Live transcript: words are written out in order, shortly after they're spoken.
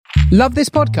Love this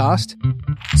podcast?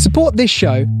 Support this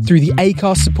show through the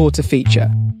Acast supporter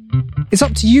feature. It's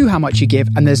up to you how much you give,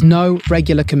 and there's no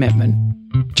regular commitment.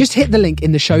 Just hit the link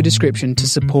in the show description to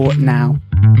support now.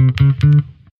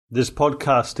 This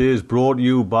podcast is brought to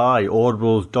you by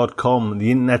Audible.com,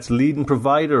 the internet's leading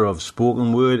provider of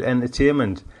spoken word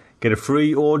entertainment. Get a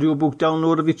free audiobook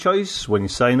download of your choice when you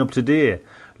sign up today.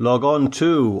 Log on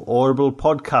to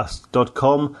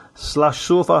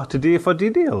audiblepodcast.com/sofa today for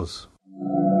details.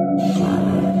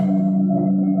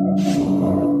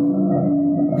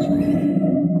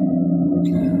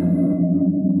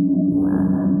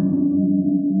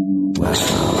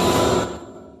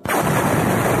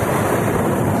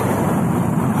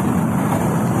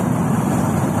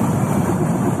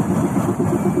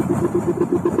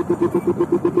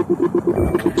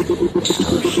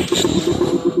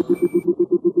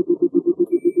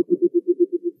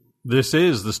 This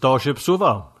is the Starship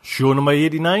Sofa, show number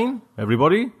 89.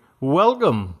 Everybody,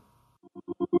 welcome.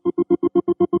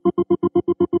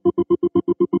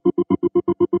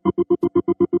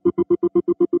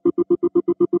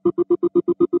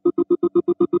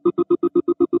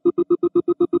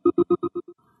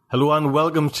 Hello and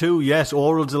welcome to, yes,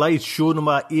 Aural Delight, show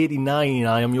number 89.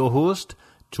 I am your host,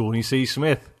 Tony C.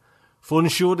 Smith. Fun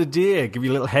show today. Give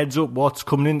you a little heads up what's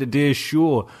coming in today's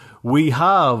show. We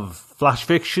have Flash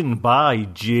Fiction by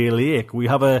Jay Lake. We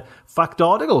have a fact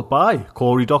article by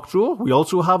Cory Doctorow. We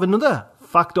also have another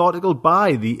fact article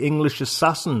by The English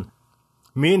Assassin.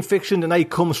 Main fiction tonight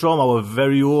comes from our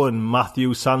very own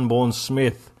Matthew Sanborn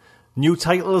Smith. New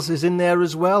titles is in there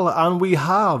as well. And we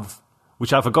have,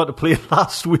 which I forgot to play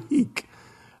last week,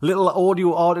 a little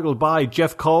audio article by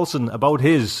Jeff Carlson about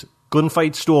his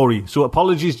gunfight story. So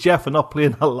apologies, Jeff, for not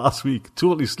playing that last week.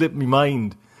 Totally slipped my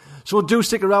mind. So do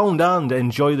stick around and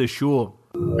enjoy the show.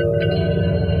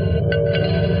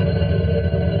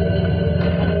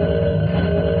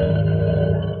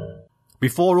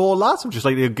 Before all that, I'd just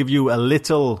like to give you a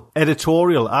little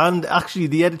editorial. And actually,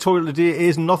 the editorial today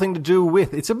is nothing to do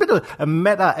with... It's a bit of a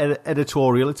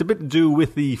meta-editorial. It's a bit to do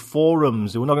with the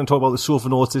forums. We're not going to talk about the sofa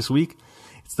notes this week.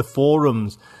 It's the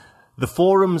forums. The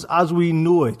forums, as we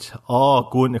know it, are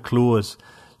going to close.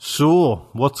 So,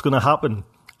 what's going to happen?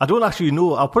 I don't actually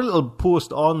know. I'll put a little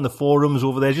post on the forums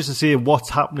over there just to say what's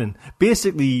happening.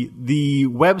 Basically, the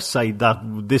website that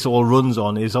this all runs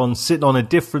on is sitting on a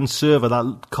different server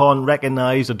that can't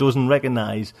recognise or doesn't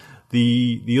recognise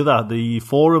the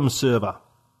forum server.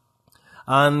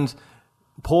 And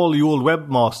Paul, the old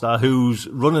webmaster who's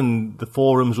running the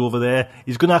forums over there,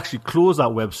 is going to actually close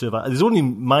that web server. There's only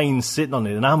mine sitting on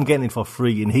it, and I'm getting it for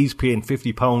free, and he's paying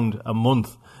 £50 a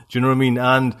month. Do you know what I mean?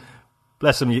 And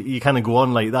bless him, you kind of go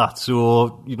on like that.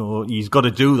 So, you know, he's got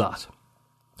to do that.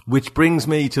 Which brings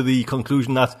me to the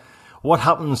conclusion that what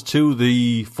happens to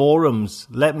the forums?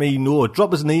 Let me know.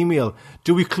 Drop us an email.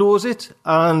 Do we close it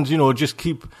and, you know, just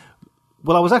keep...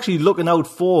 Well, I was actually looking out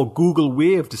for Google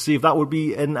Wave to see if that would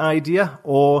be an idea,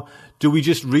 or do we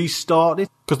just restart it?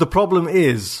 Because the problem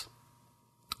is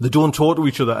they don't talk to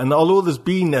each other. And although there's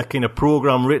been a kind of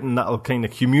program written that'll kind of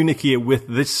communicate with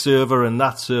this server and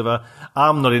that server,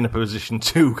 I'm not in a position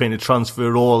to kind of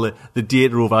transfer all the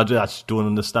data over. I just don't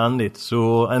understand it.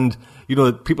 So, and, you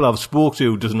know, people I've spoke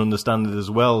to doesn't understand it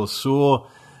as well. So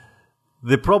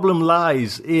the problem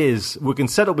lies is we can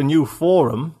set up a new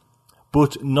forum,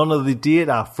 but none of the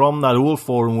data from that old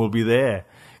forum will be there.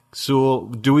 So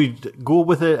do we go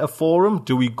with a forum?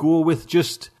 Do we go with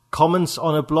just comments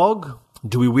on a blog?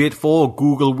 Do we wait for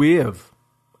Google Wave?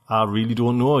 I really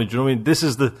don't know. Do you know what I mean? This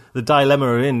is the dilemma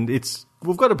we're in.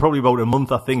 We've got probably about a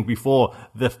month, I think, before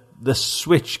the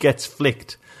switch gets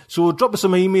flicked. So drop us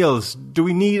some emails. Do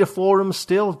we need a forum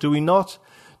still? Do we not?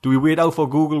 Do we wait out for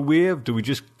Google Wave? Do we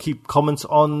just keep comments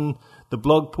on the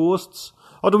blog posts?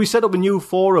 Or do we set up a new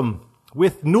forum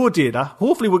with no data?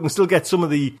 Hopefully we can still get some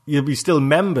of you'll be still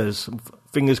members,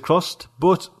 fingers crossed.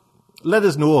 But let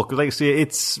us know, because like I say,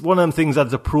 it's one of them things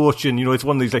that's approaching, you know, it's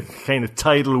one of these like kind of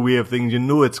tidal wave things, you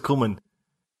know it's coming.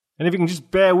 And if you can just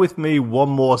bear with me one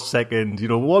more second, you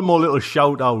know, one more little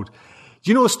shout out. Do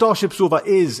you know Starship Sofa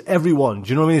is everyone? Do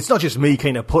you know what I mean? It's not just me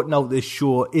kind of putting out this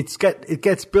show. It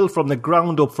gets built from the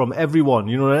ground up from everyone,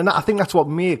 you know, and I think that's what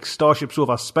makes Starship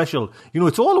Sofa special. You know,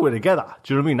 it's all the way together.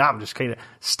 Do you know what I mean? I'm just kind of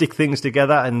stick things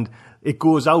together and it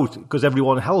goes out because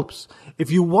everyone helps.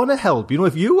 If you want to help, you know,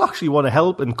 if you actually want to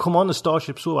help and come on to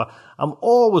Starship Sofa, I'm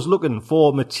always looking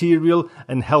for material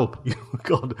and help.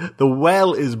 God, the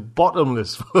well is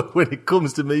bottomless when it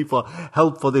comes to me for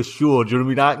help for this show. Do you know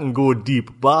what I mean? I can go deep.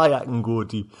 I can go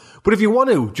deep. But if you want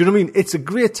to, do you know what I mean? It's a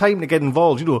great time to get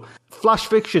involved. You know, flash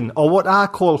fiction, or what I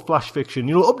call flash fiction,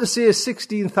 up to say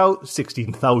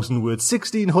 16,000 words,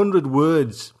 1,600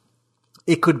 words.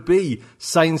 It could be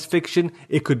science fiction,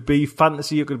 it could be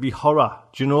fantasy, it could be horror.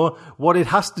 Do you know? What it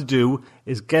has to do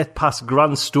is get past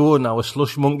Grant Stone, our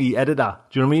slush monkey editor.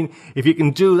 Do you know what I mean? If you can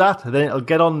do that, then it'll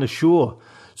get on the show.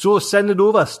 So send it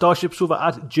over,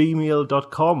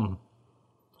 starshipsofa@gmail.com.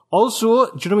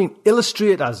 Also, do you know what I mean?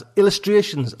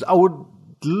 Illustrations. I would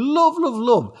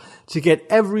love to get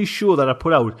every show that I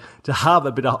put out to have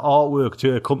a bit of artwork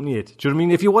to accompany it. Do you know what I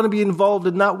mean? If you want to be involved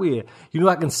in that way,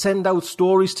 I can send out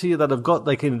stories to you that I've got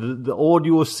like in the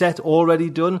audio set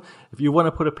already done. If you want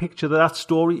to put a picture of that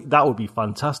story, that would be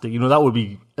fantastic. That would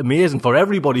be amazing for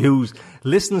everybody who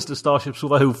listens to Starship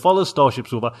Sofa, who follows Starship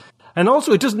Sofa. And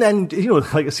also, it doesn't end,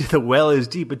 like I say, the well is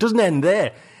deep. It doesn't end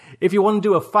there. If you want to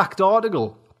do a fact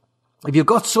article, if you've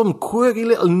got some quirky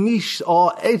little niche,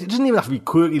 or it doesn't even have to be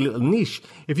quirky little niche.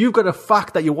 If you've got a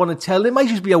fact that you want to tell, it might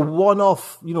just be a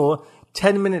one-off,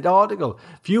 10-minute article.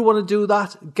 If you want to do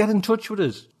that, get in touch with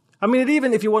us. I mean,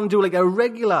 even if you want to do like a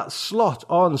regular slot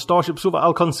on Starship Sofa,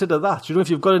 I'll consider that.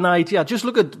 If you've got an idea, just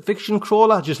look at Fiction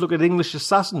Crawler, just look at English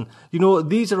Assassin.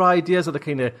 These are ideas that are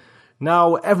kind of,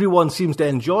 now everyone seems to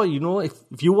enjoy,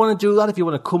 If you want to do that, if you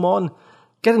want to come on,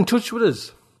 get in touch with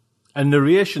us. And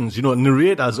narrations,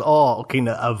 narrators are kind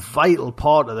of a vital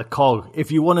part of the cog.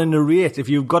 If you want to narrate, if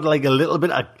you've got like a little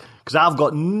bit of, because I've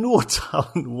got no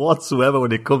talent whatsoever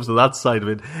when it comes to that side of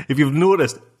it. If you've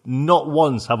noticed, not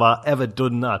once have I ever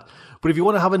done that. But if you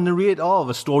want to have a narrator of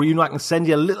a story, I can send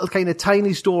you a little kind of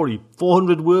tiny story,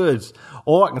 400 words.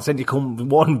 Or I can send you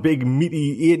one big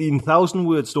meaty 18,000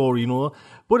 word story,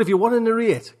 But if you want to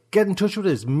narrate, get in touch with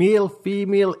us. Male,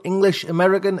 female, English,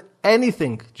 American,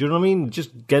 anything. Do you know what I mean?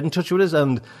 Just get in touch with us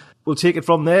and we'll take it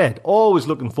from there. Always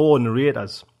looking for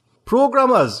narrators.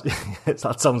 Programmers.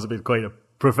 That sounds a bit quite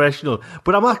professional.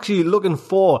 But I'm actually looking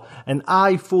for an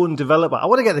iPhone developer. I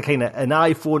want to get an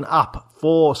iPhone app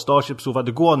for Starship Sofa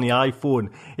to go on the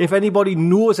iPhone. If anybody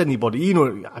knows anybody,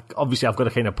 obviously I've got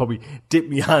to kind of probably dip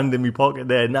my hand in my pocket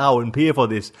there now and pay for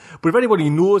this. But if anybody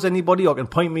knows anybody or can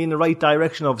point me in the right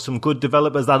direction of some good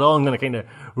developers that aren't going to kind of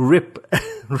rip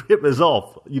us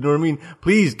off, you know what I mean?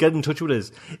 Please get in touch with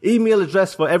us. Email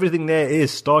address for everything there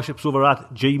is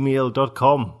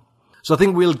starshipsofa@gmail.com. So I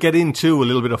think we'll get into a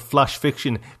little bit of flash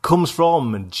fiction. Comes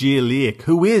from Jay Lake.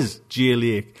 Who is Jay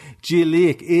Lake? Jay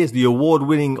Lake is the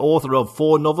award-winning author of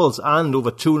 4 novels and over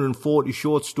 240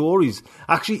 short stories.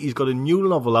 Actually, he's got a new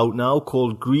novel out now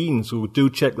called Green, so do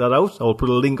check that out. I'll put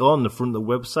a link on the front of the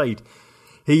website.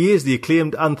 He is the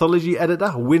acclaimed anthology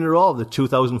editor, winner of the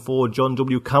 2004 John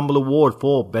W. Campbell Award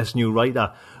for Best New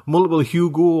Writer, multiple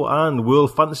Hugo and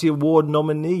World Fantasy Award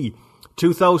nominee,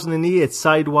 2008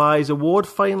 Sidewise Award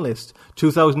finalist,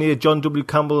 2008 John W.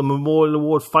 Campbell Memorial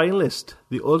Award finalist,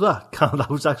 that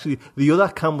was actually the other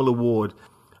Campbell Award,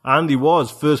 and he was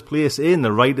first place in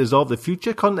the Writers of the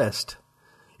Future contest.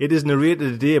 It is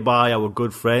narrated today by our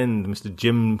good friend, Mr.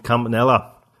 Jim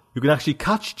Campanella. You can actually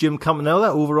catch Jim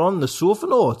Campanella over on the Sofa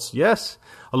Notes, yes.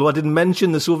 Although I didn't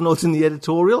mention the Sofa Notes in the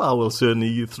editorial, I will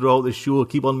certainly throughout the show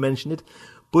keep on mentioning it.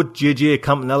 But JJ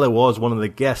Campanella was one of the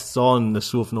guests on the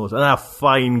Sofa Notes, and a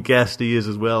fine guest he is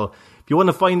as well. If you want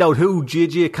to find out who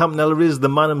JJ Campanella is, the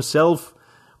man himself,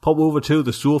 pop over to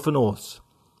the Sofa Notes.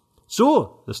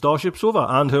 So, the Starship Sofa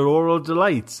and her Aural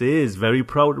Delights is very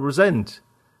proud to present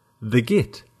The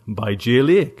Git by Jay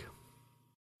Lake.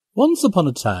 Once upon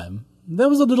a time, there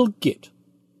was a little git,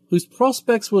 whose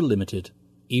prospects were limited,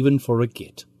 even for a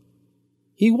git.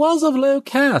 He was of low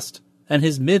caste, and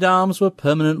his mid-arms were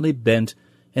permanently bent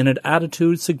in an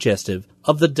attitude suggestive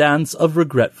of the dance of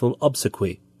regretful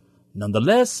obsequy.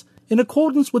 Nonetheless, in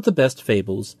accordance with the best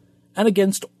fables, and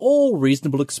against all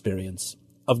reasonable experience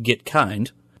of git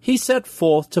kind, he set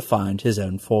forth to find his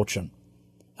own fortune.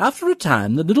 After a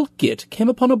time, the little git came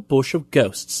upon a bush of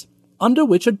ghosts, under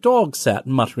which a dog sat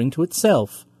muttering to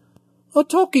itself. "A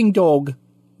talking dog,"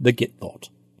 the git thought.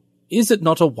 Is it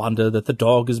not a wonder that the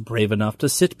dog is brave enough to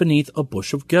sit beneath a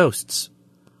bush of ghosts?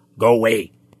 "Go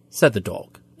away," said the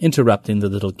dog, interrupting the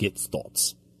little git's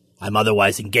thoughts. "I'm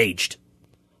otherwise engaged."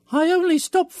 "I only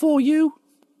stopped for you,"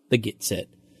 the git said,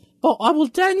 "but I will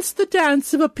dance the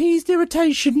dance of appeased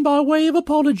irritation by way of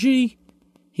apology."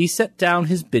 He set down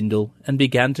his bindle and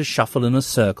began to shuffle in a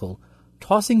circle,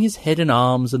 tossing his head and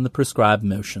arms in the prescribed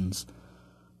motions.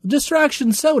 The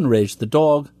distraction so enraged the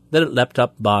dog that it leapt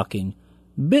up barking,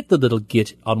 bit the little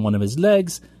git on one of his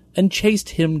legs, and chased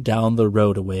him down the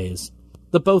road a ways,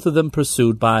 the both of them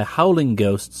pursued by howling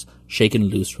ghosts shaken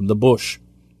loose from the bush.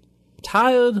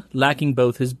 Tired, lacking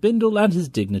both his bindle and his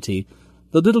dignity,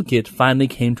 the little git finally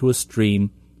came to a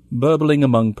stream, burbling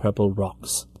among purple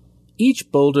rocks.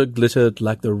 Each boulder glittered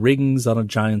like the rings on a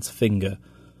giant's finger,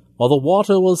 while the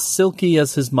water was silky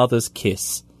as his mother's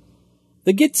kiss.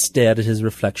 The Git stared at his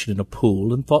reflection in a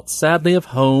pool and thought sadly of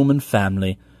home and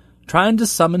family, trying to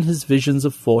summon his visions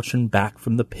of fortune back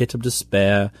from the pit of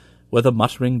despair where the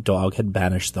muttering dog had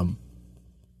banished them.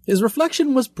 His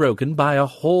reflection was broken by a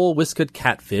whole-whiskered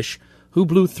catfish who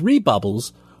blew 3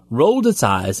 bubbles, rolled its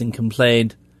eyes, and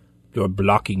complained, "You're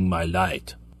blocking my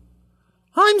light."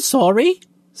 "I'm sorry,"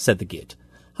 said the Git.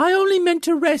 "I only meant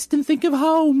to rest and think of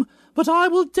home, but I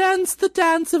will dance the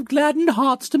dance of gladdened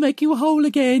hearts to make you whole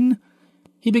again."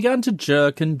 He began to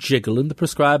jerk and jiggle in the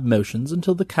prescribed motions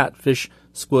until the catfish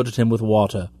squirted him with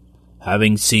water.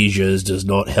 "Having seizures does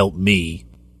not help me,"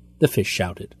 the fish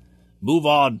shouted. "Move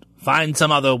on. Find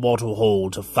some other waterhole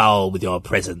to foul with your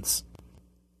presence."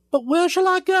 "But where shall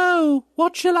I go?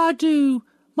 What shall I do?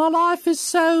 My life is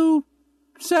so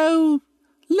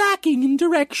lacking in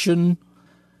direction."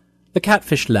 The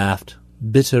catfish laughed,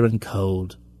 bitter and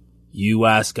cold. "You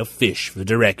ask a fish for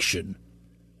direction.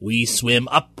 We swim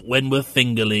up when we're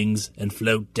fingerlings and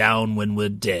float down when we're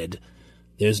dead.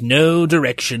 There's no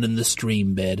direction in the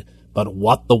stream bed but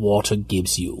what the water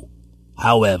gives you.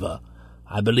 However,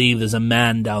 I believe there's a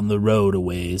man down the road a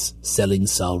ways selling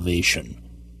salvation.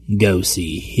 Go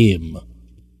see him."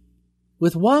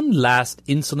 With one last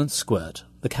insolent squirt,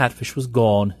 the catfish was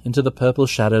gone into the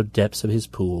purple-shadowed depths of his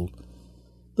pool.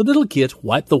 The little Git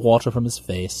wiped the water from his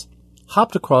face,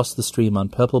 hopped across the stream on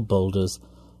purple boulders,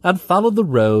 and followed the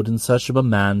road in search of a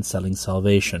man selling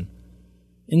salvation.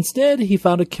 Instead, he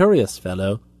found a curious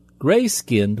fellow,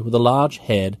 grey-skinned with a large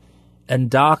head and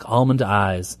dark almond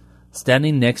eyes,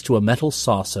 standing next to a metal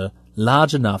saucer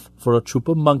large enough for a troop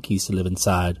of monkeys to live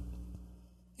inside.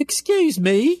 "Excuse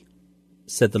me,"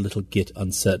 said the little Git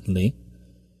uncertainly,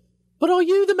 "but are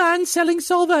you the man selling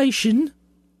salvation?"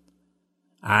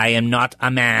 "I am not a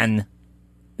man,"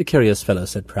 the curious fellow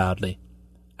said proudly.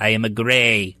 "I am a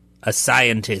grey, a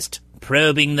scientist,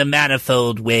 probing the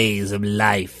manifold ways of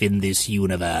life in this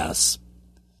universe."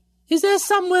 "Is there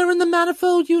somewhere in the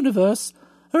manifold universe,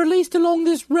 or at least along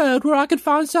this road, where I could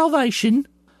find salvation?"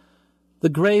 The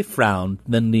grey frowned,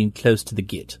 then leaned close to the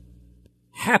Git.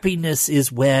 "Happiness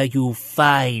is where you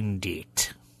find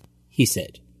it," he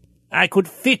said. "I could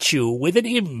fit you with an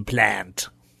implant."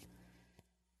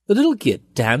 The little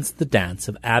Git danced the dance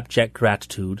of abject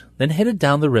gratitude, then headed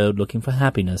down the road looking for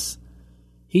happiness.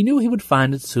 He knew he would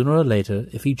find it sooner or later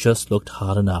if he just looked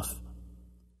hard enough.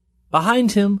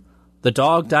 Behind him, the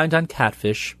dog dined on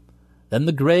catfish, then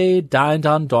the grey dined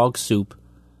on dog soup,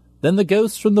 then the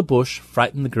ghosts from the bush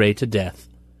frightened the grey to death.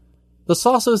 The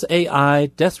saucer's AI,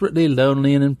 desperately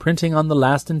lonely and imprinting on the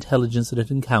last intelligence it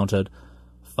had encountered,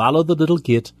 followed the little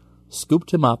Git,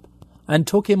 scooped him up, and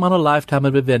took him on a lifetime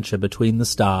of adventure between the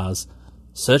stars,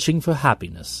 searching for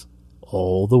happiness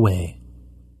all the way.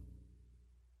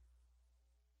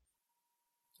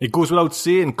 It goes without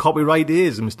saying, copyright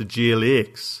is Mr. J.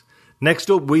 Lakes.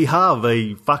 Next up, we have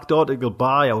a fact article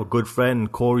by our good friend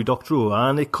Cory Doctorow,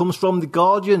 and it comes from The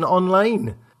Guardian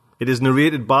Online. It is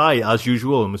narrated by, as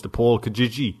usual, Mr. Paul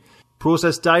Kijiji.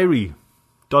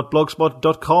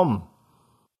 processdiary.blogspot.com.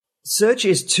 Search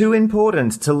is too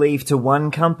important to leave to one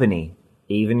company,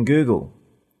 even Google.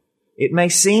 It may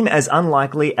seem as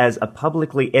unlikely as a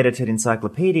publicly edited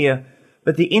encyclopedia,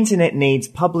 but the internet needs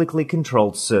publicly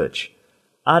controlled search.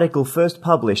 Article first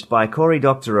published by Cory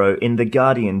Doctorow in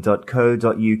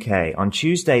theguardian.co.uk on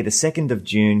Tuesday the 2nd of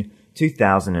June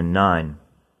 2009.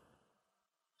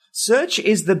 Search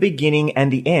is the beginning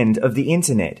and the end of the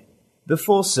internet.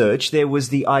 Before search, there was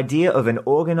the idea of an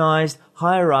organized,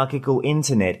 hierarchical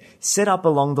internet set up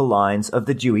along the lines of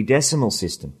the Dewey Decimal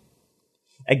System.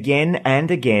 Again and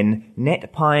again,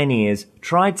 net pioneers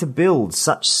tried to build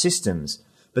such systems,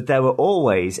 but they were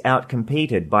always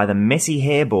outcompeted by the messy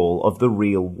hairball of the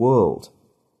real world.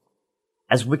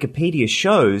 As Wikipedia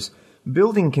shows,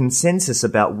 building consensus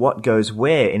about what goes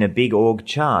where in a big org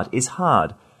chart is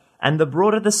hard, and the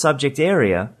broader the subject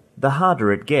area, the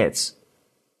harder it gets.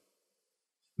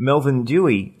 Melvin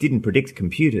Dewey didn't predict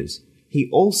computers. He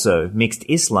also mixed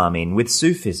Islam in with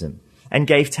Sufism and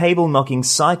gave table-knocking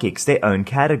psychics their own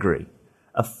category.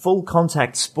 A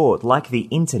full-contact sport like the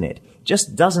internet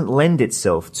just doesn't lend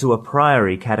itself to a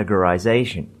priori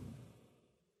categorization.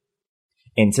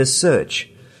 Enter search.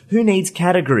 Who needs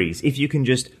categories if you can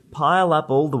just pile up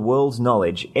all the world's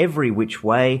knowledge every which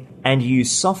way and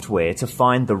use software to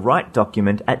find the right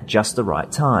document at just the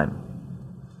right time?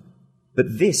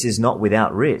 But this is not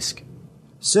without risk.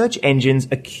 Search engines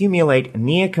accumulate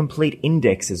near-complete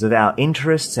indexes of our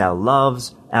interests, our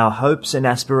loves, our hopes and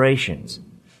aspirations.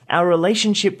 Our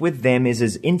relationship with them is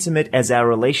as intimate as our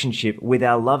relationship with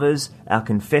our lovers, our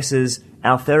confessors,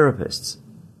 our therapists.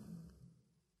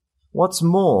 What's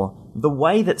more, the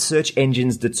way that search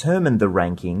engines determine the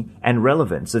ranking and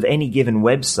relevance of any given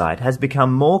website has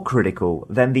become more critical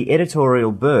than the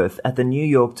editorial berth at the New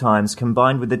York Times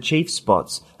combined with the chief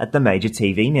spots at the major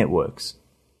TV networks.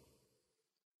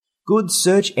 Good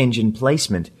search engine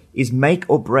placement is make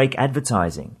or break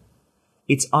advertising.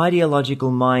 Its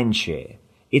ideological mindshare,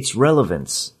 its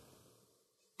relevance.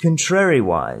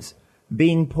 Contrariwise,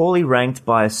 being poorly ranked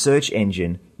by a search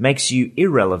engine makes you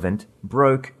irrelevant,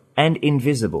 broke, and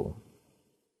invisible.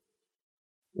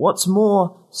 What's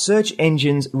more, search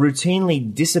engines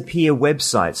routinely disappear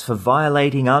websites for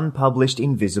violating unpublished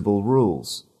invisible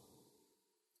rules.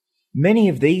 Many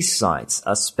of these sites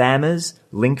are spammers,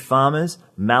 link farmers,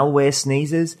 malware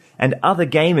sneezers, and other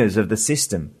gamers of the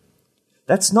system.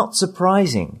 That's not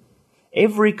surprising.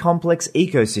 Every complex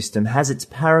ecosystem has its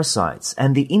parasites,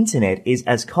 and the internet is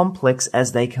as complex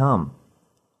as they come.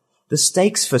 The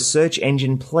stakes for search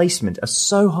engine placement are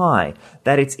so high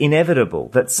that it's inevitable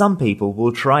that some people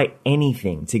will try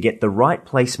anything to get the right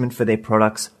placement for their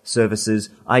products, services,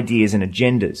 ideas, and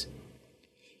agendas.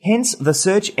 Hence, the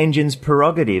search engine's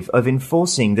prerogative of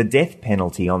enforcing the death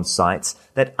penalty on sites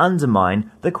that undermine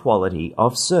the quality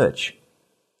of search.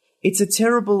 It's a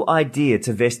terrible idea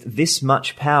to vest this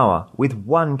much power with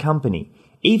one company,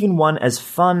 even one as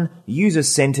fun,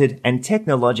 user-centered, and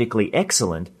technologically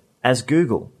excellent as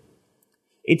Google.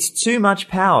 It's too much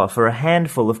power for a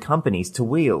handful of companies to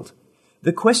wield.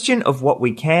 The question of what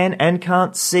we can and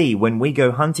can't see when we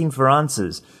go hunting for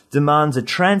answers demands a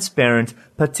transparent,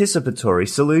 participatory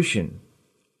solution.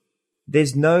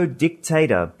 There's no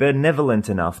dictator benevolent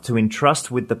enough to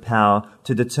entrust with the power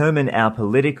to determine our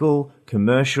political,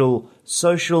 commercial,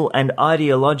 social, and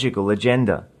ideological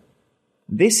agenda.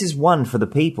 This is one for the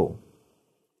people.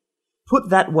 Put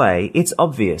that way, it's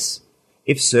obvious.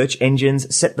 If search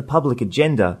engines set the public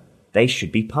agenda, they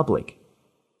should be public.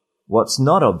 What's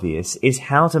not obvious is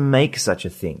how to make such a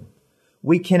thing.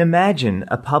 We can imagine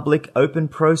a public open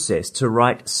process to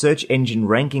write search engine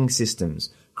ranking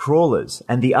systems, crawlers,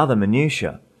 and the other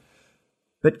minutiae.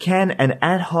 But can an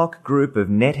ad hoc group of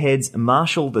netheads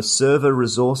marshal the server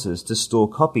resources to store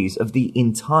copies of the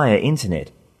entire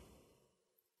internet?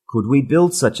 Could we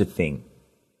build such a thing?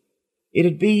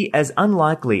 It'd be as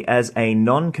unlikely as a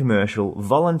non-commercial,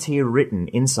 volunteer-written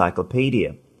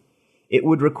encyclopedia. It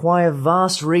would require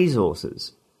vast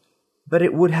resources, but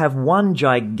it would have one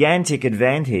gigantic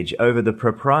advantage over the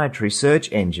proprietary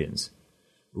search engines.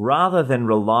 Rather than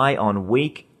rely on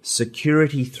weak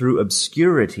security through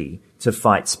obscurity to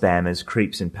fight spammers,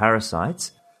 creeps, and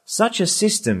parasites, such a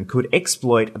system could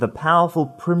exploit the powerful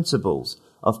principles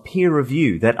of peer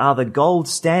review that are the gold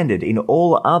standard in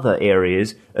all other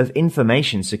areas of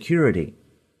information security.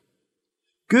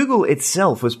 Google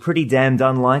itself was pretty damned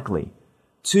unlikely.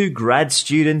 2 grad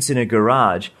students in a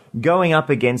garage going up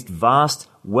against vast,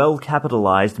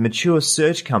 well-capitalized, mature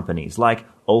search companies like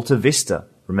Alta Vista.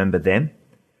 Remember them?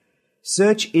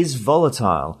 Search is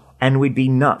volatile, and we'd be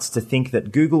nuts to think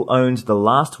that Google owns the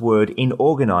last word in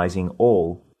organizing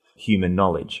all human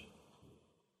knowledge.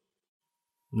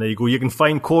 There you go. You can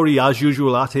find Corey as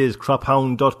usual at his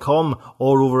craphound.com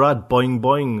or over at Boing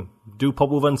Boing. Do pop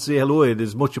over and say hello. It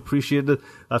is much appreciated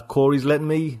that Corey's letting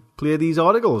me play these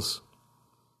articles.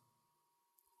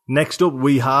 Next up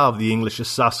we have the English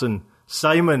assassin.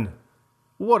 Simon,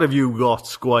 what have you got,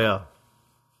 Squire?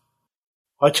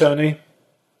 Hi Tony,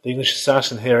 the English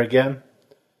assassin here again.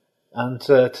 And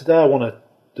today I want to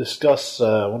discuss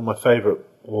one of my favourite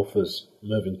authors,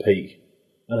 Mervyn Peake,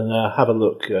 and have a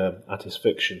look at his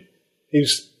fiction.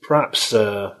 He's perhaps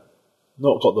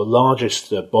not got the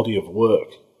largest body of work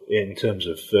in terms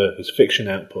of his fiction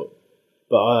output,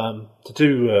 but to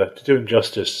do him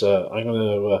justice, I'm going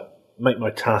to make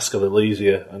my task a little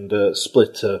easier and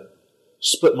split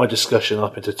my discussion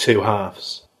up into 2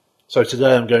 halves. So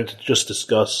today I'm going to just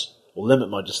discuss, or limit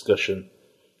my discussion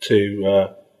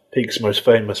to Peake's most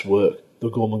famous work, the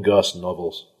Gormenghast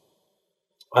novels.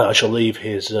 I shall leave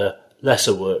his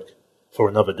lesser work for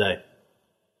another day.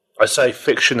 I say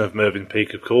fiction of Mervyn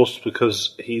Peake, of course,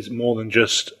 because he's more than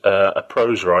just a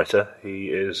prose writer. He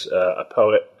is a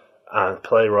poet and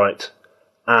playwright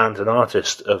and an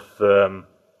artist of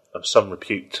some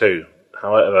repute too.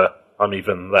 However, I'm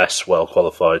even less well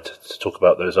qualified to talk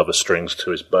about those other strings to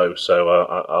his bow, so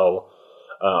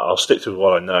I'll stick to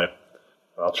what I know.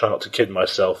 I'll try not to kid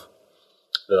myself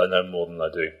that I know more than I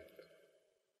do,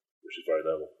 which is very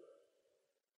noble.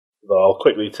 But I'll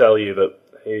quickly tell you that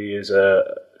he is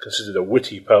considered a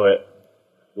witty poet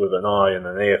with an eye and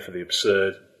an ear for the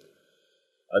absurd.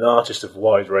 an artist of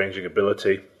wide-ranging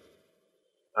ability,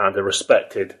 and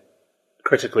a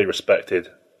critically respected,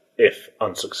 if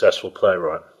unsuccessful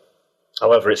playwright.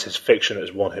 However, it's his fiction that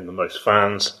has won him the most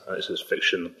fans, and it's his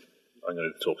fiction I'm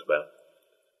going to talk about.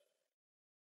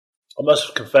 I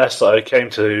must confess that I came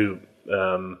to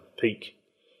Peake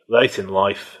late in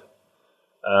life,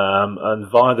 and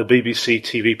via the BBC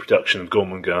TV production of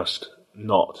Gormenghast,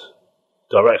 not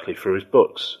directly through his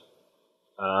books.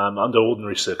 Under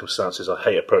ordinary circumstances, I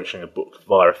hate approaching a book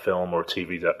via a film or a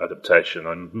TV adaptation.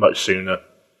 I much sooner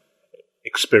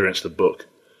experience the book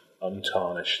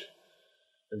untarnished.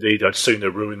 Indeed, I'd sooner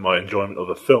ruin my enjoyment of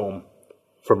a film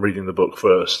from reading the book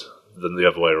first than the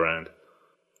other way around.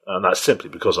 And that's simply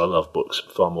because I love books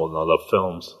far more than I love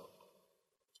films.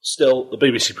 Still, the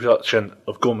BBC production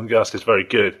of Gormenghast is very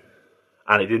good,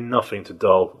 and it did nothing to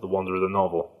dull the wonder of the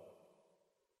novel.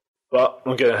 But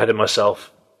I'm getting ahead of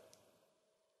myself.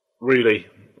 Really,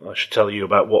 I should tell you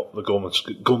about what the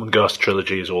Gormenghast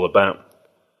trilogy is all about.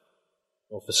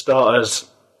 Well, for starters,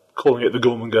 calling it the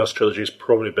Gormenghast trilogy is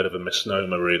probably a bit of a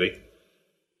misnomer, really.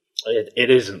 It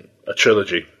isn't a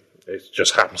trilogy. It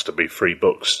just happens to be 3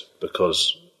 books,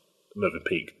 because Mervyn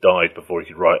Peake died before he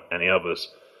could write any others.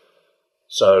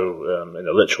 So, in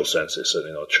a literal sense, it's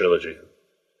certainly not a trilogy.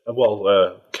 And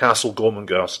while Castle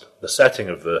Gormenghast, the setting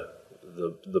of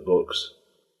the books,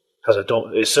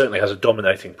 it certainly has a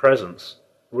dominating presence.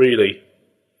 Really,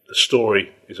 the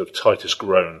story is of Titus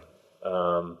Groan,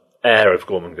 heir of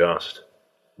Gormenghast,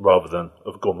 rather than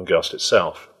of Gormenghast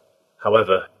itself.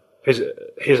 However,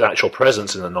 his actual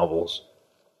presence in the novels,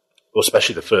 or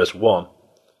especially the first one,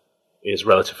 is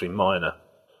relatively minor.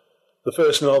 The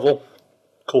first novel,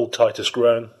 called Titus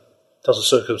Groan, tells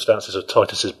the circumstances of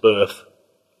Titus's birth.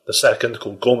 The second,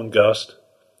 called Gormenghast,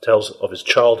 tells of his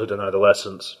childhood and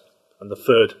adolescence. And the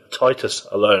third, Titus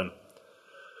Alone,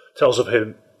 tells of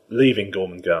him leaving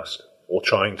Gormenghast, or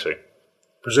trying to.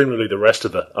 Presumably the rest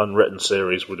of the unwritten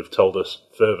series would have told us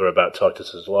further about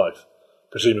Titus's life,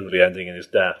 presumably ending in his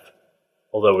death,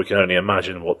 although we can only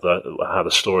imagine how the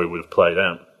story would have played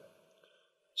out.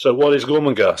 So what is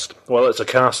Gormenghast? Well, it's a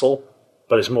castle,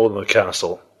 but it's more than a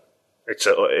castle. It's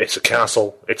a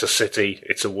castle, it's a city,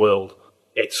 it's a world.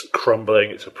 It's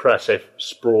crumbling, it's oppressive,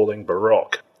 sprawling,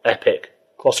 baroque, epic,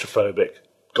 claustrophobic,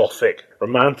 gothic,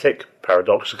 romantic,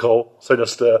 paradoxical,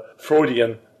 sinister,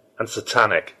 Freudian, and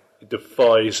satanic. It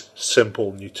defies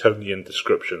simple Newtonian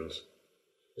descriptions.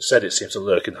 Instead, it seems to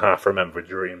lurk in half-remembered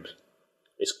dreams.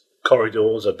 Its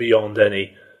corridors are beyond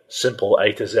any simple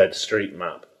A to Z street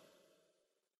map.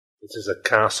 It is a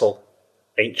castle,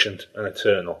 ancient and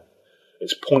eternal.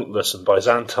 Its pointless and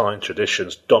Byzantine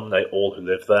traditions dominate all who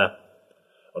live there,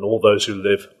 and all those who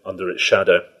live under its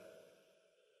shadow.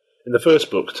 In the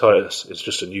first book, Titus is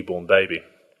just a newborn baby,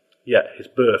 yet his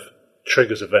birth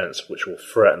triggers events which will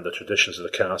threaten the traditions of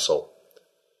the castle.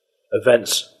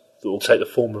 Events that will take the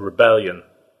form of rebellion,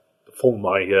 the form of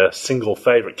my single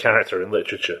favourite character in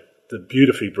literature, the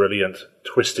beautifully brilliant,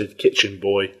 twisted kitchen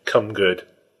boy, come good,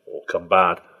 or come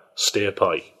bad,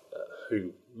 Steerpike,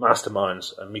 who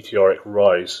masterminds a meteoric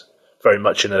rise, very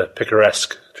much in a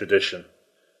picaresque tradition.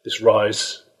 This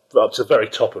rise up to the very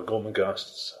top of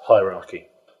Gormenghast's hierarchy.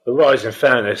 The rise, in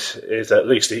fairness, is at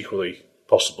least equally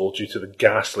possible due to the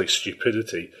ghastly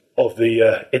stupidity of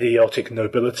the idiotic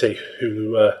nobility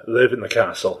who live in the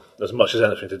castle, as much as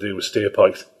anything to do with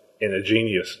Steerpike's inner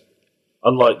genius.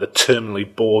 Unlike the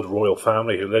terminally bored royal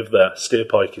family who live there,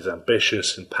 Steerpike is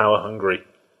ambitious and power-hungry,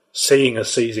 seeing and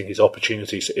seizing his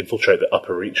opportunities to infiltrate the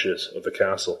upper reaches of the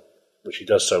castle, which he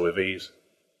does so with ease.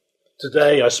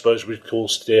 Today, I suppose we'd call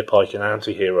Steerpike an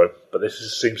anti-hero, but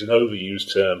this seems an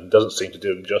overused term and doesn't seem to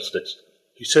do him justice.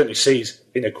 He certainly sees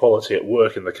inequality at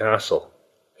work in the castle.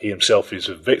 He himself is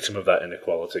a victim of that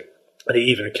inequality, and he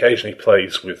even occasionally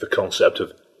plays with the concept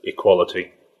of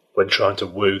equality when trying to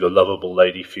woo the lovable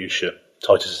Lady Fuchsia,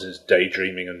 Titus's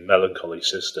daydreaming and melancholy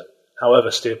sister. However,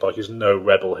 Steerpike is no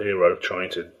rebel hero trying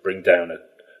to bring down a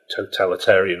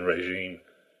totalitarian regime.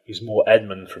 He's more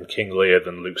Edmund from King Lear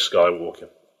than Luke Skywalker.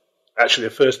 Actually,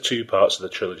 the first 2 parts of the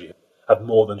trilogy have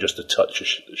more than just a touch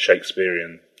of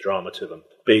Shakespearean drama to them,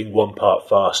 being 1 part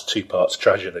farce, 2 parts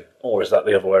tragedy. Or is that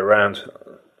the other way around?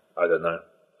 I don't know.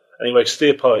 Anyway,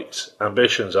 Steerpike's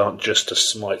ambitions aren't just to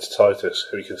smite Titus,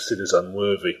 who he considers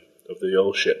unworthy of the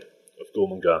earlship of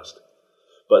Gormenghast,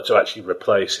 but to actually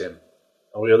replace him.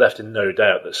 And we are left in no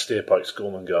doubt that Steerpike's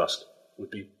Gormenghast would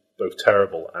be both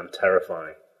terrible and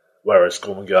terrifying, whereas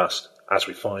Gormenghast, as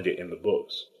we find it in the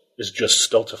books, is just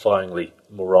stultifyingly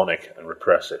moronic and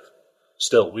repressive.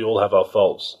 Still, we all have our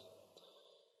faults.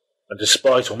 And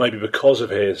despite, or maybe because of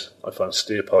his, I find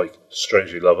Steerpike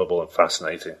strangely lovable and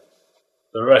fascinating.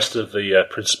 The rest of the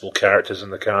principal characters in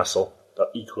the castle are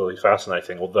equally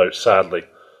fascinating, although sadly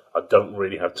I don't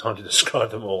really have time to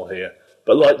describe them all here.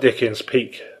 But like Dickens,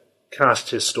 Peake cast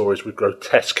his stories with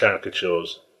grotesque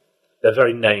caricatures. Their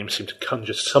very names seem to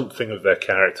conjure something of their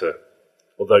character,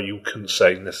 although you couldn't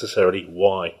say necessarily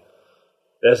why.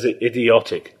 There's the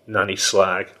idiotic Nanny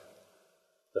Slag,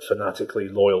 the fanatically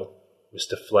loyal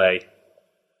Mr. Flay,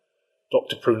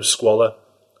 Dr. Prune Squalor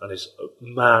and his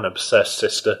man-obsessed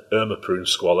sister Irma Prune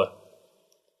Squalor,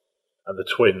 and the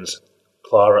twins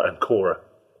Clara and Cora,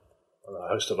 and a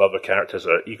host of other characters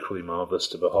that are equally marvellous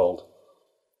to behold.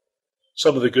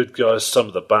 Some of the good guys, some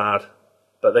of the bad,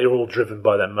 but they are all driven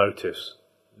by their motives,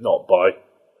 not by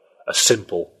a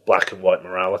simple black and white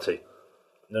morality,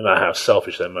 no matter how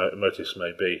selfish their motives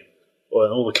may be. Well,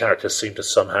 and all the characters seem to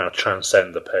somehow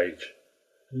transcend the page.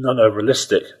 None are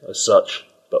realistic as such,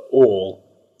 but all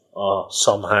are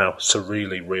somehow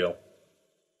surreally real.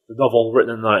 The novel,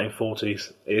 written in the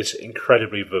 1940s, is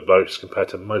incredibly verbose compared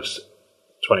to most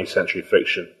 20th century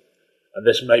fiction, and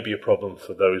this may be a problem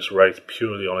for those raised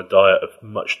purely on a diet of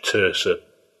much terser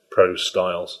prose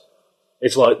styles.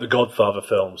 It's like the Godfather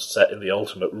films set in the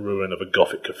ultimate ruin of a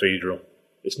Gothic cathedral.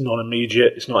 It's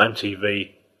non-immediate, it's not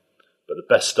MTV, but the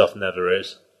best stuff never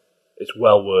is. It's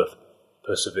well worth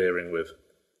persevering with.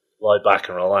 Lie back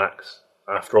and relax.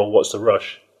 After all, what's the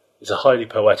rush? It's a highly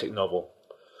poetic novel.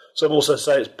 Some also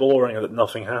say it's boring and that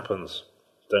nothing happens.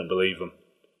 Don't believe them.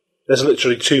 There's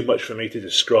literally too much for me to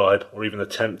describe, or even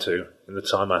attempt to, in the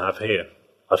time I have here.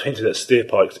 I've hinted at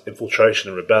Steerpike's infiltration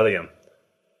and rebellion,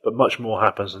 but much more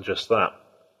happens than just that.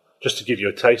 Just to give you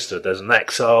a taster, there's an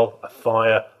exile, a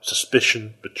fire,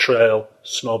 suspicion, betrayal,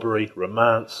 snobbery,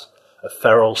 romance, a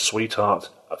feral sweetheart,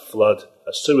 a flood,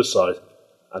 a suicide,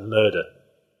 and murder.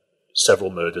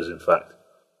 Several murders, in fact.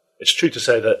 It's true to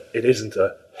say that it isn't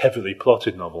a heavily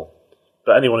plotted novel,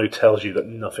 but anyone who tells you that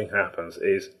nothing happens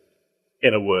is,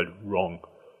 in a word, wrong.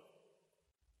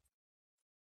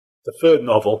 The third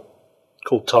novel,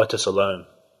 called Titus Alone,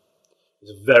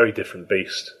 is a very different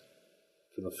beast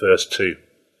from the first two.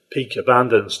 Peake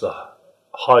abandons the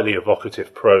highly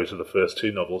evocative prose of the first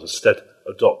two novels, instead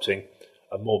adopting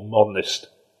a more modernist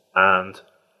and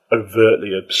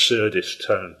overtly absurdist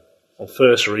tone. On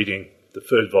first reading, the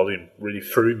third volume really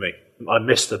threw me. I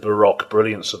missed the baroque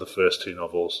brilliance of the first two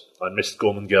novels. I missed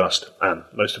Gormenghast, and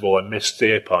most of all, I missed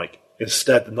Steerpike.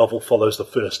 Instead, the novel follows the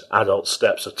first adult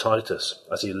steps of Titus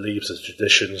as he leaves the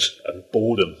traditions and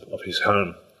boredom of his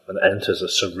home and enters a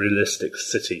surrealistic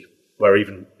city where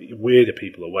even weirder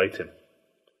people await him.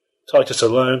 Titus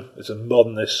Alone is a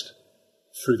modernist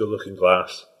through the looking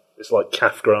glass. It's like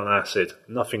Kafka on acid.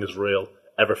 Nothing is real.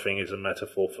 Everything is a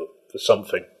metaphor for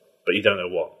something, but you don't know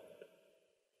what.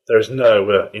 There is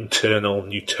no internal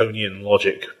Newtonian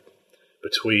logic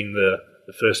between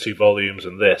the first two volumes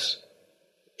and this,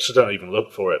 so don't even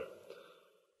look for it.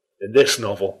 In this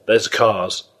novel, there's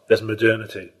cars, there's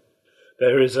modernity.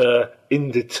 There is an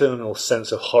indeterminate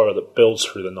sense of horror that builds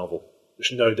through the novel,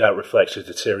 which no doubt reflects the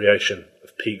deterioration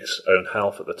of Peake's own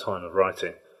health at the time of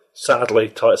writing. Sadly,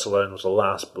 Titus Alone was the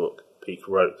last book Peake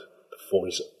wrote before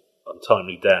his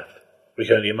untimely death. We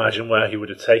can only imagine where he would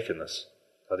have taken us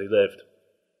had he lived.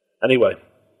 Anyway,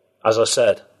 as I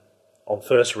said, on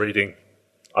first reading,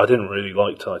 I didn't really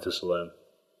like Titus Alone.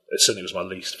 It certainly was my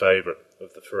least favourite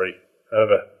of the three.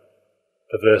 However,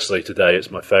 perversely today, it's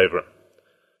my favourite.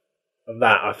 And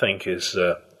that, I think, is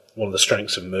one of the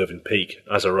strengths of Mervyn Peake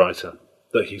as a writer,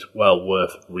 that he's well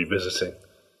worth revisiting.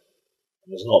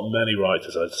 There's not many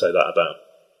writers I'd say that about.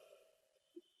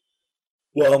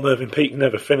 Well, Mervyn Peake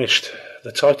never finished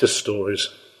the Titus stories.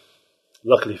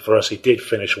 Luckily for us, he did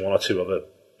finish one or two other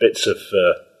bits of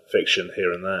fiction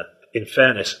here and there. In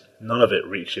fairness, none of it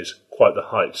reaches quite the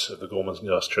heights of the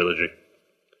Gormenghast trilogy,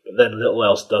 but then little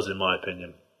else does, in my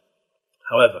opinion.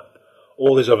 However,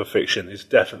 all his other fiction is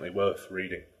definitely worth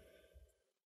reading.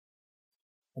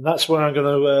 And that's where I'm going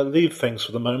to leave things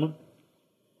for the moment.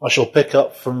 I shall pick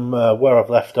up from where I've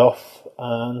left off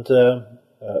and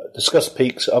discuss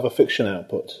Peake's other fiction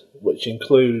output, which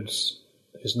includes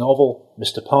his novel,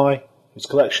 Mr. Pie, his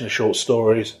collection of short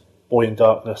stories, Boy in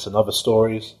Darkness and Other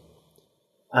Stories,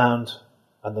 and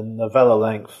the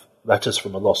novella-length Letters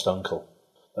from a Lost Uncle.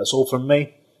 That's all from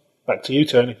me. Back to you,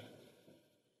 Tony.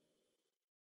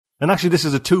 And actually, this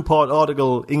is a two-part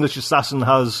article English Assassin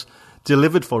has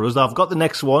delivered for us. I've got the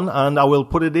next one, and I will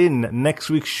put it in next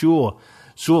week's show.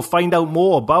 So find out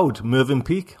more about Mervyn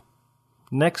Peake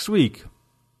next week.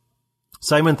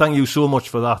 Simon, thank you so much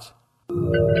for that.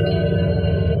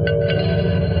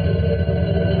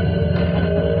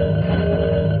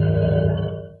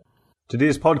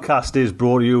 Today's podcast is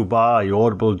brought to you by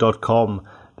Audible.com,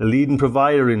 A leading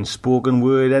provider in spoken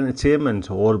word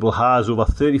entertainment, Audible has over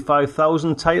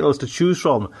 35,000 titles to choose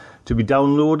from to be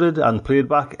downloaded and played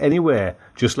back anywhere,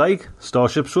 just like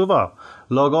Starship Sofa.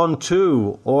 Log on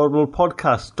to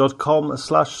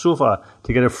audiblepodcast.com/sofa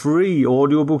to get a free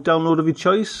audiobook download of your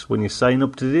choice when you sign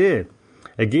up today.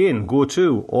 Again, go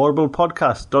to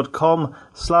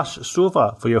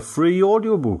audiblepodcast.com/sofa for your free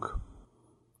audiobook.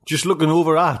 Just looking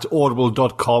over at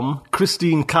audible.com,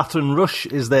 Christine Catherine Rush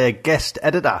is their guest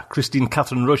editor. Christine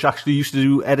Catherine Rush actually used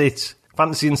to edit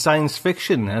fantasy and science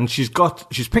fiction, and she's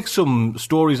picked some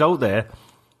stories out there.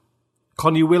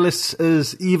 Connie Willis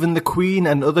is Even the Queen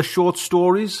and Other Short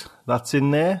Stories. That's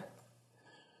in there.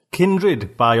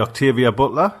 Kindred by Octavia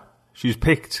Butler. She's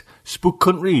picked Spook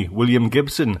Country, William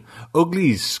Gibson.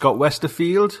 Uglies, Scott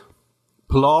Westerfield.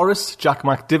 Polaris, Jack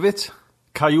McDivitt.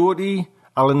 Coyote,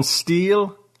 Alan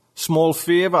Steele. Small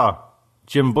Favour,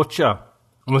 Jim Butcher.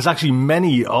 And there's actually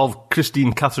many of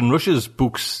Christine Catherine Rush's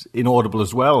books in Audible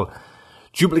as well.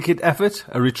 Duplicate Effort,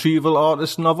 a retrieval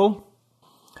artist novel.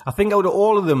 I think out of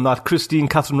all of them that Christine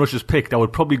Catherine Rush has picked, I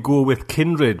would probably go with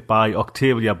Kindred by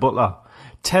Octavia Butler.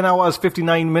 10 hours,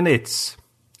 59 minutes.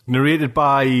 Narrated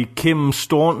by Kim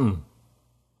Staunton.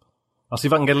 I'll see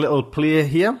if I can get a little play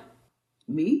here.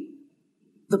 Me?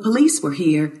 The police were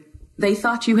here. They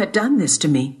thought you had done this to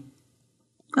me.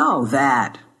 Oh,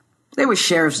 that. They were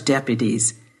sheriff's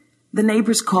deputies. The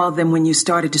neighbors called them when you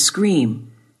started to scream.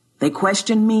 They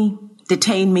questioned me,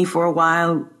 detained me for a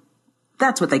while.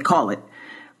 That's what they call it.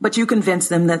 But you convinced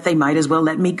them that they might as well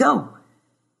let me go.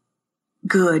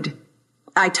 Good.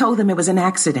 I told them it was an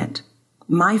accident.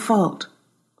 My fault.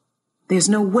 There's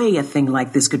no way a thing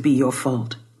like this could be your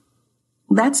fault.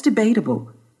 That's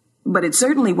debatable. But it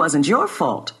certainly wasn't your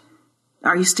fault.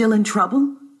 Are you still in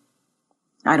trouble?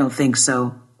 I don't think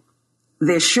so.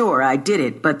 They're sure I did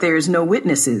it, but there's no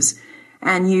witnesses,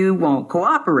 and you won't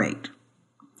cooperate.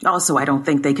 Also, I don't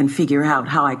think they can figure out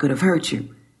how I could have hurt you,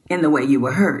 in the way you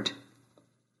were hurt.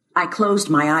 I closed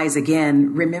my eyes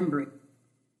again, remembering.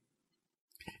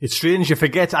 It's strange you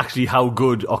forget actually how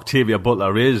good Octavia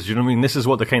Butler is. You know what I mean? This is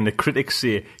what the kind of critics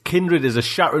say. Kindred is a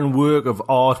shattering work of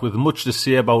art with much to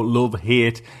say about love,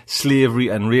 hate, slavery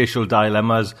and racial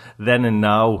dilemmas then and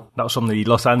now. That was from the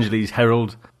Los Angeles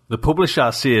Herald. The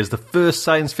publisher says the first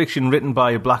science fiction written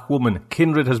by a black woman,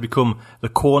 Kindred has become the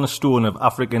cornerstone of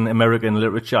African American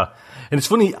literature. And it's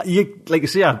funny, like you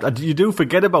say, you do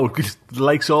forget about the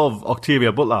likes of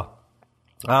Octavia Butler.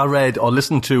 I read or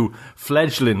listened to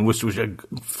Fledgling, which was a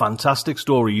fantastic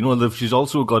story. You know, she's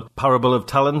also got Parable of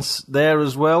Talents there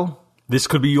as well. This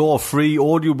could be your free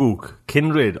audiobook,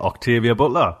 Kindred, Octavia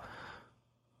Butler.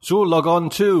 So log on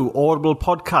to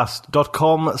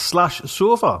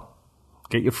audiblepodcast.com/sofa.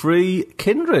 Get your free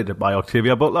Kindred by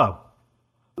Octavia Butler.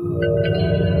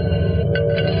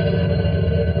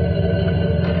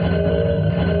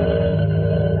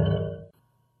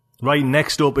 Right,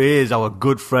 next up is our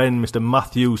good friend, Mr.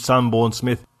 Matthew Sanborn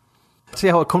Smith. See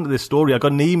how I come to this story. I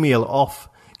got an email off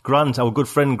Grant, our good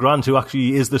friend Grant, who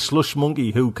actually is the slush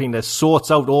monkey who kind of sorts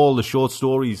out all the short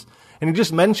stories. And he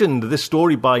just mentioned this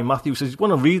story by Matthew. He says, you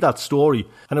want to read that story?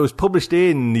 And it was published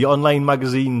in the online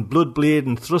magazine Bloodblade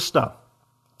and Thruster.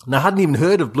 And I hadn't even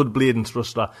heard of Bloodblade and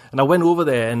Thruster. And I went over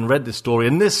there and read this story.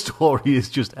 And this story is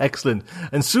just excellent.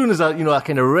 And as soon as I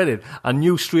kind of read it, I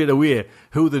knew straight away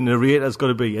who the narrator's got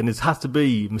to be. And it has to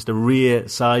be Mr. Ray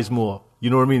Sizemore.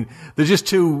 You know what I mean? They're just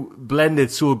two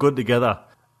blended so good together.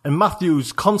 And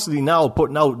Matthew's constantly now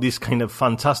putting out this kind of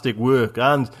fantastic work.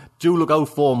 And do look out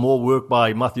for more work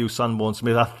by Matthew Sanborn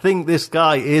Smith. I think this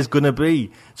guy is going to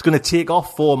it's going to take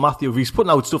off for Matthew. If he's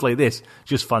putting out stuff like this,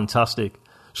 just fantastic.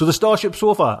 So the Starship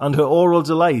Sofa and her Aural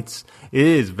delights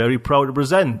is very proud to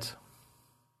present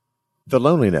The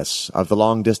Loneliness of the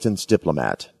Long-Distance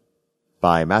Diplomat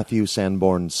by Matthew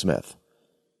Sanborn Smith.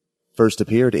 First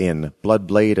appeared in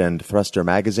Bloodblade and Thruster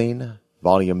Magazine,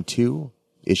 Volume 2,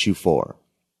 Issue 4.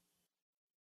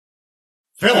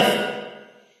 Filth!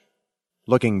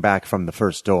 Looking back from the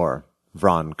first door,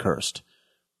 Vron cursed.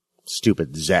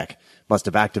 Stupid Zek must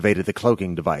have activated the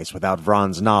cloaking device without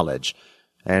Vron's knowledge,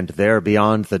 and there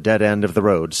beyond the dead end of the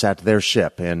road sat their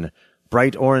ship in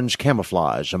bright orange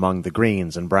camouflage among the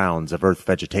greens and browns of Earth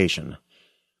vegetation.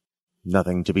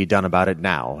 Nothing to be done about it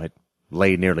now. It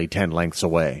lay nearly 10 lengths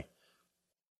away.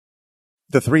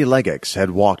 The three Legics had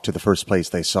walked to the first place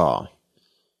they saw.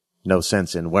 No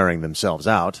sense in wearing themselves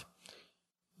out.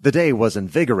 The day was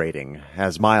invigorating,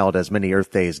 as mild as many Earth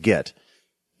days get,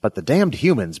 but the damned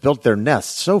humans built their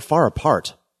nests so far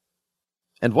apart.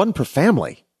 And one per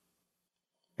family.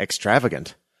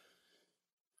 Extravagant.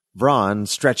 Vron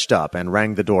stretched up and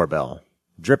rang the doorbell,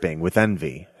 dripping with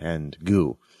envy and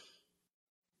goo.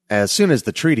 As soon as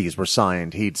the treaties were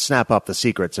signed, he'd snap up the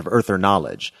secrets of Earther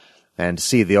knowledge and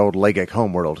see the old Legic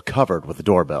homeworld covered with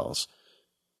doorbells.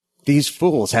 These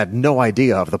fools had no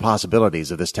idea of the possibilities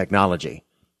of this technology.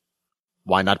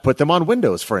 Why not put them on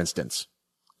Windows, for instance?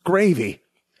 Gravy!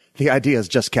 The ideas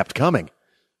just kept coming.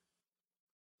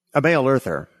 A male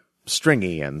Earther,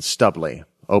 stringy and stubbly,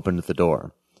 opened the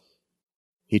door.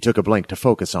 He took a blink to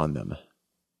focus on them.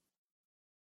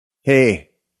 "Hey,"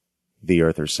 the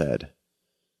Earther said.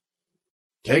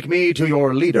 "Take me to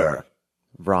your leader,"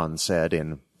 Vron said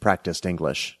in practiced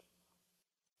English.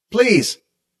 "Please,"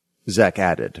 Zek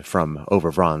added from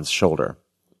over Vron's shoulder.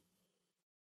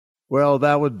 "Well,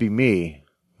 that would be me,"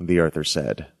 the Earther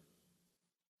said.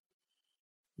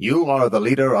 "You are the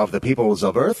leader of the peoples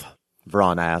of Earth?"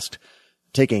 Vron asked,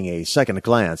 taking a second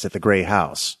glance at the gray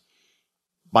house.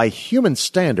 By human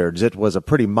standards, it was a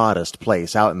pretty modest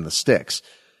place out in the sticks,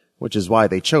 which is why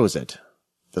they chose it.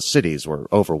 The cities were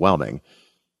overwhelming.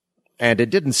 And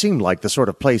it didn't seem like the sort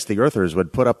of place the Earthers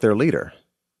would put up their leader.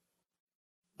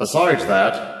 "Besides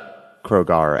that,"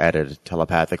 Krogar added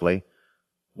telepathically,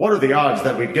 "what are the odds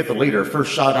that we'd get the leader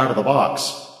first shot out of the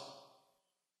box?"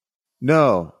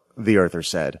 "No," the Earther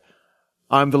said.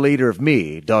 "I'm the leader of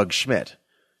me, Doug Schmidt.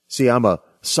 See, I'm a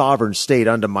sovereign state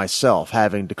unto myself,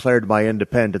 having declared my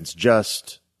independence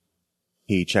just—"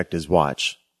 He checked his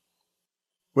watch.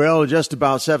 "Well, just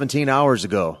about 17 hours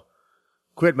ago.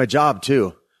 Quit my job,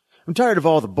 too. I'm tired of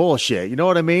all the bullshit, you know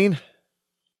what I mean?"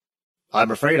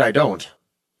 "I'm afraid I don't,"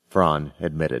 Vron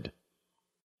admitted.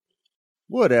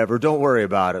 "Whatever, don't worry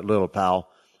about it, little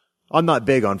pal. I'm not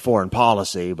big on foreign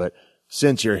policy, but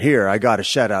since you're here, I got a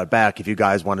shout-out back if you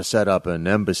guys want to set up an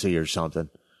embassy or something.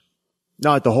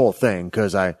 Not the whole thing,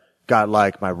 'cause I got,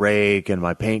 like, my rake and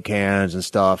my paint cans and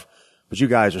stuff, but you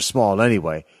guys are small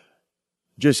anyway.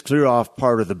 Just clear off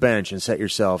part of the bench and set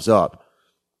yourselves up.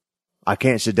 I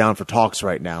can't sit down for talks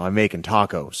right now. I'm making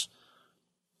tacos.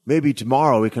 Maybe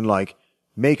tomorrow we can, like,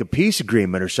 make a peace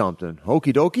agreement or something.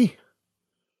 Okie dokie?"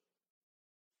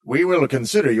 "We will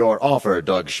consider your offer,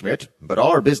 Doug Schmidt, but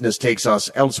our business takes us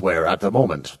elsewhere at the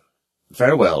moment.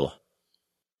 Farewell."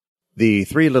 The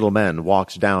three little men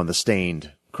walked down the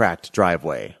stained, cracked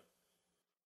driveway.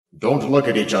 "Don't look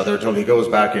at each other till he goes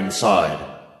back inside,"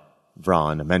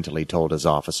 Vron mentally told his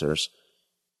officers.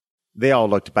 They all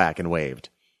looked back and waved.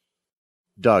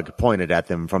 Doug pointed at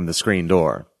them from the screen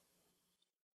door.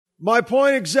 "My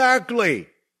point exactly,"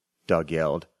 Doug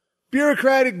yelled.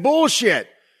 "Bureaucratic bullshit.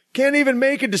 Can't even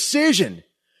make a decision.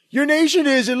 Your nation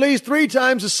is at least 3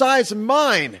 times the size of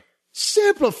mine.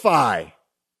 Simplify."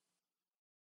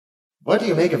 "What do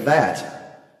you make of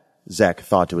that?" Zek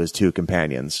thought to his two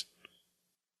companions.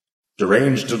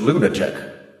 "Deranged lunatic,"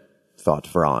 thought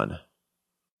Vron.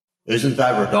 "Isn't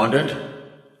that redundant?"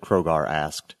 Krogar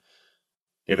asked.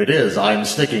 "If it is, I'm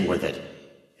sticking with it.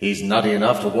 He's nutty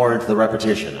enough to warrant the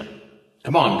repetition.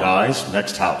 Come on, guys,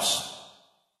 next house."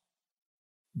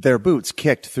 Their boots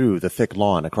kicked through the thick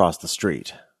lawn across the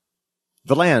street.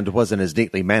 The land wasn't as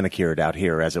neatly manicured out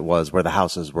here as it was where the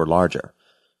houses were larger.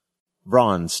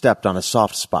 Vron stepped on a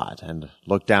soft spot and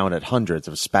looked down at hundreds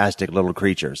of spastic little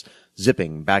creatures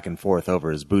zipping back and forth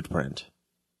over his boot print.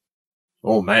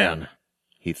 "Oh man,"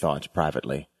 he thought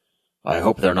privately. "I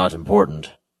hope they're not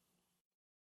important."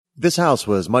 This house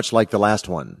was much like the last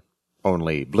one,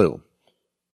 only blue.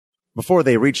 Before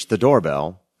they reached the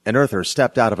doorbell, an Earther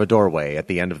stepped out of a doorway at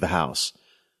the end of the house.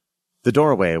 The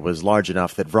doorway was large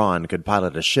enough that Vron could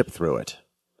pilot a ship through it.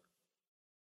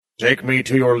 "Take me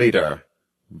to your leader,"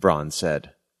 Vron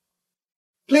said.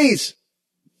 "Please,"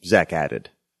 Zek added.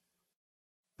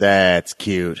 "That's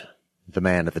cute," the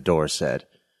man at the door said.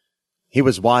 He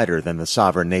was wider than the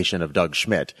sovereign nation of Doug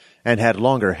Schmidt, and had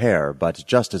longer hair, but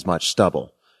just as much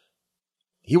stubble.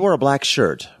 He wore a black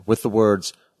shirt with the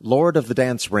words Lord of the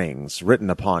Dance Rings written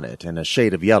upon it in a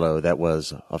shade of yellow that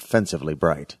was offensively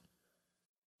bright.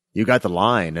 "You got the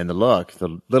line and the look,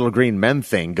 the little green men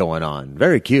thing going on.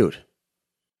 Very cute."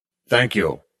 "Thank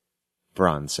you,"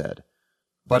 Vron said.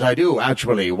 "But I do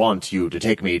actually want you to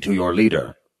take me to your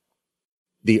leader."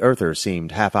 The Earther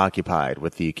seemed half-occupied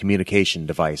with the communication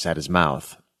device at his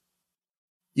mouth.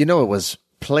 "You know, it was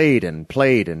played and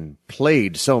played and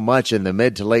played so much in the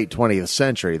mid to late 20th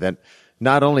century that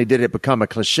not only did it become a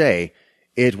cliché,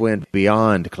 it went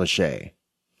beyond cliché,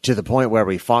 to the point where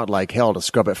we fought like hell to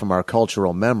scrub it from our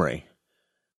cultural memory."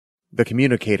 The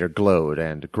communicator glowed,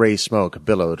 and gray smoke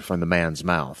billowed from the man's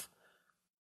mouth.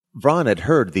 Vron had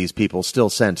heard these people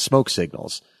still sent smoke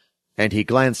signals, and he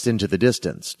glanced into the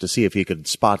distance to see if he could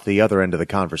spot the other end of the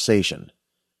conversation.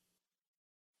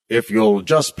 "If you'll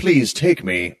just please take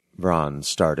me," Vron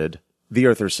started. The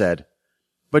Earther said,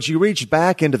 But you reached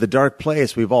back into the dark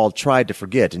place we've all tried to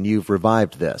forget, and you've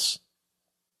revived this.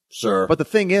 Sir. But the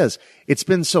thing is, it's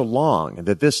been so long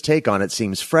that this take on it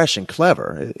seems fresh and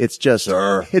clever. It's just...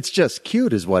 Sir. It's just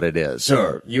cute is what it is.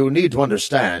 Sir, you need to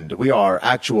understand, we are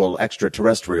actual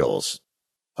extraterrestrials.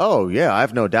 Oh, yeah,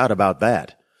 I've no doubt about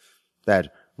that.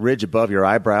 That ridge above your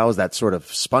eyebrows, that sort of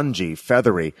spongy,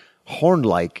 feathery,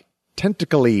 horn-like,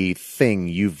 tentacly thing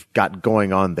you've got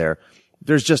going on there.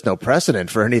 There's just no precedent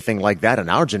for anything like that in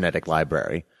our genetic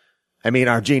library. I mean,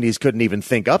 our genies couldn't even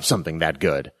think up something that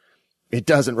good. It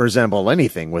doesn't resemble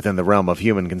anything within the realm of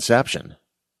human conception.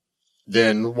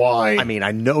 Then why? I mean,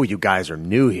 I know you guys are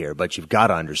new here, but you've got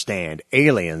to understand,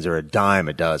 aliens are a dime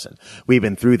a dozen. We've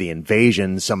been through the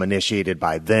invasion, some initiated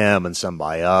by them and some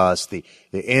by us, the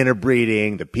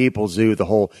interbreeding, the people zoo, the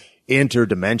whole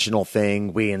interdimensional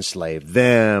thing. We enslave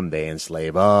them, they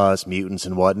enslave us, mutants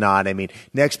and whatnot. I mean,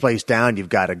 next place down, you've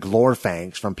got a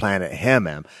Glorfangs from planet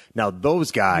Hemem. Now,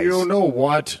 those guys... You know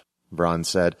what? Vron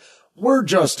said. We're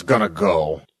just gonna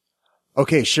go.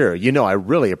 Okay, sure. You know, I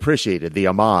really appreciated the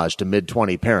homage to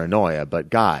mid-20 paranoia, but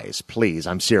guys, please,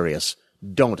 I'm serious.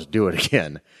 Don't do it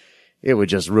again. It would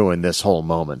just ruin this whole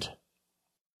moment.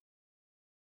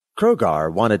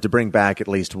 Krogar wanted to bring back at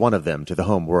least one of them to the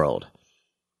home world.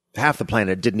 Half the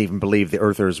planet didn't even believe the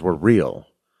Earthers were real.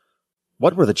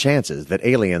 What were the chances that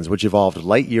aliens which evolved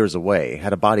light years away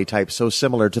had a body type so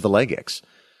similar to the Legics?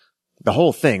 The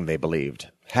whole thing, they believed,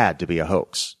 had to be a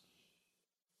hoax.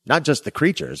 Not just the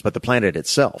creatures, but the planet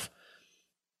itself.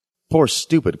 Poor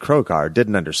stupid Krogar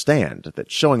didn't understand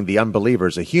that showing the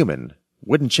unbelievers a human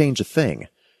wouldn't change a thing.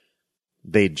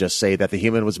 They'd just say that the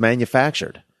human was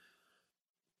manufactured.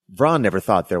 Vron never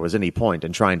thought there was any point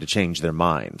in trying to change their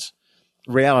minds.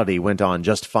 Reality went on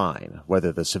just fine,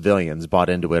 whether the civilians bought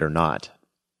into it or not.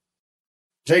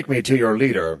 Take me to your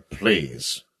leader,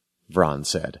 please, Vron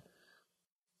said.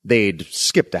 They'd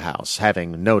skipped a house,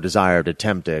 having no desire to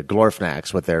tempt a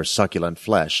Glorfnax with their succulent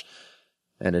flesh,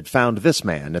 and had found this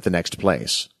man at the next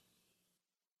place.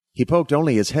 He poked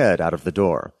only his head out of the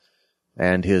door,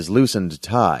 and his loosened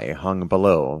tie hung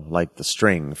below like the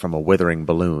string from a withering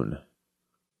balloon.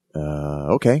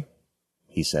 Okay,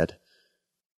 he said.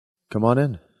 Come on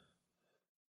in.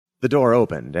 The door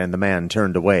opened, and the man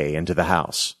turned away into the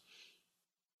house.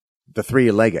 The three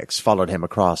Legics followed him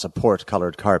across a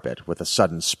port-colored carpet with a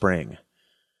sudden spring.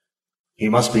 He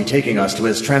must be taking us to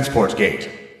his transport gate,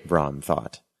 Vron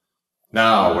thought.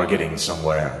 Now we're getting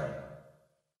somewhere.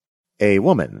 A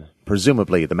woman,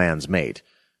 presumably the man's mate,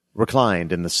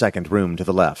 reclined in the second room to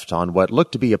the left on what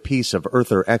looked to be a piece of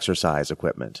Earther exercise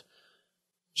equipment.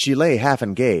 She lay half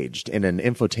engaged in an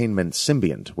infotainment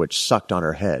symbiont which sucked on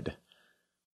her head.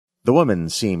 The woman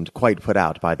seemed quite put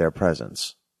out by their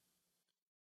presence.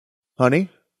 Honey,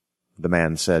 the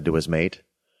man said to his mate,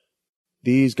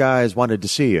 these guys wanted to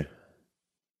see you.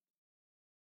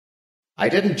 I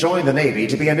didn't join the Navy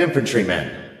to be an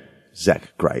infantryman,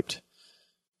 Zek griped.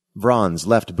 Vron's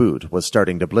left boot was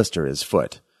starting to blister his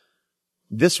foot.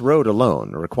 This road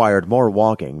alone required more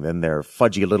walking than their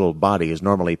fudgy little bodies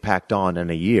normally packed on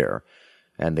in a year,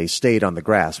 and they stayed on the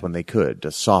grass when they could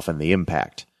to soften the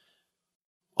impact.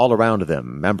 All around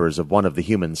them, members of one of the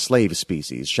human slave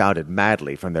species shouted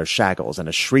madly from their shackles in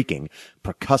a shrieking,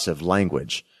 percussive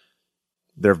language.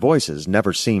 Their voices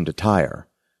never seemed to tire.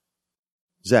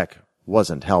 Zek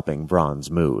wasn't helping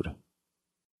Vron's mood.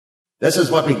 This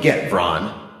is what we get,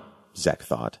 Vron, Zek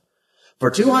thought. For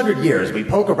 200 years, we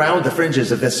poke around the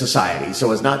fringes of this society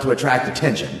so as not to attract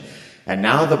attention. And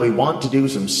now that we want to do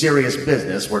some serious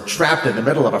business, we're trapped in the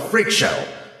middle of a freak show.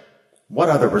 What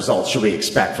other results should we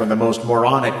expect from the most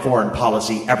moronic foreign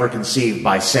policy ever conceived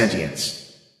by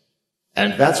sentience?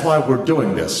 And that's why we're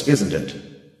doing this, isn't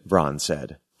it? Vron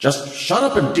said. Just shut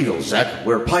up and deal, Zek.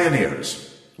 We're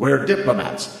pioneers. We're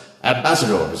diplomats,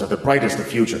 ambassadors of the brightest of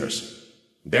futures.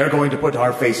 They're going to put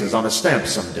our faces on a stamp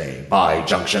someday, by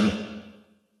junction.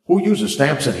 Who uses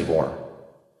stamps anymore?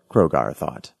 Krogar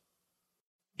thought.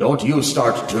 Don't you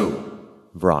start too,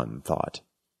 Vron thought.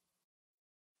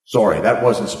 Sorry, that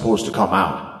wasn't supposed to come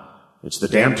out. It's the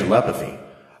damn telepathy.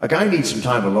 A guy needs some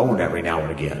time alone every now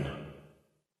and again.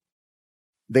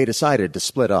 They decided to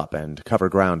split up and cover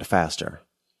ground faster.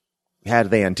 Had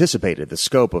they anticipated the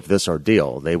scope of this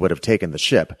ordeal, they would have taken the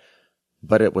ship,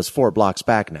 but it was 4 blocks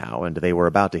back now, and they were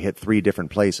about to hit 3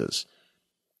 different places.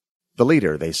 The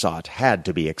leader they sought had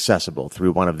to be accessible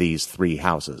through one of these 3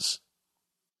 houses.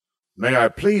 May I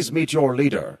please meet your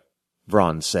leader?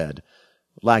 Vron said,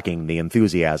 lacking the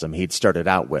enthusiasm he'd started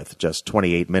out with just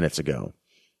 28 minutes ago.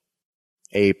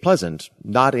 A pleasant,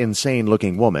 not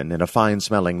insane-looking woman in a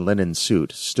fine-smelling linen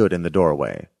suit stood in the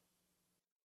doorway.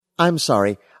 I'm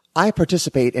sorry, I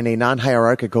participate in a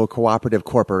non-hierarchical cooperative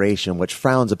corporation which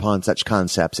frowns upon such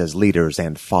concepts as leaders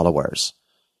and followers.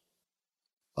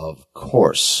 Of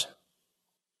course.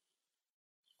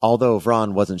 Although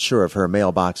Vron wasn't sure of her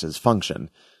mailbox's function,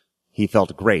 he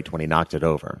felt great when he knocked it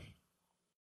over.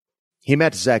 He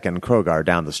met Zek and Krogar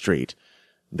down the street.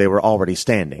 They were already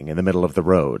standing in the middle of the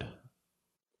road.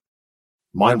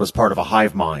 Mine was part of a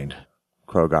hive mind,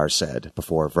 Krogar said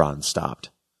before Vron stopped.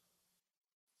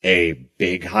 A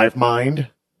big hive mind?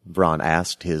 Vron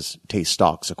asked, his taste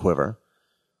stalks a-quiver.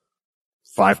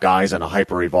 5 guys and a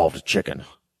hyper-evolved chicken.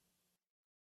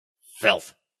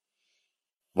 Filth.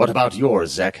 What about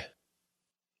yours, Zek?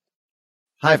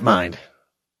 Hive mind.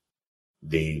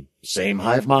 The same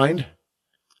hive mind?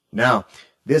 No,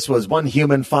 this was 1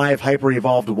 human, 5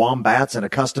 hyper-evolved wombats, and a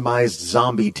customized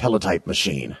zombie teletype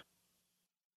machine.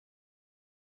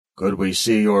 Could we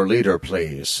see your leader,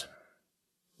 please?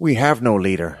 We have no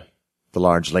leader, the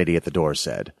large lady at the door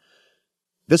said.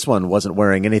 This one wasn't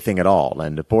wearing anything at all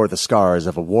and bore the scars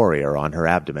of a warrior on her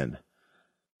abdomen.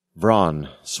 Vron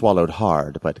swallowed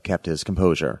hard but kept his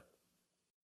composure.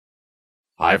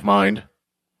 Hive mind?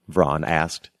 Vron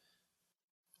asked.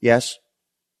 Yes.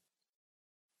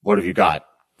 What have you got?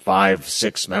 5,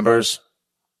 6 members?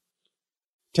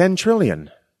 10 trillion,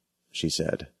 she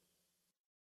said.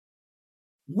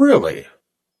 Really?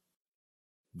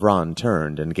 Vron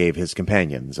turned and gave his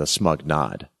companions a smug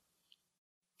nod.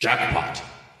 Jackpot,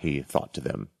 he thought to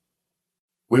them.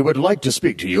 We would like to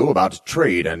speak to you about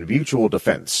trade and mutual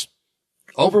defense.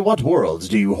 Over what worlds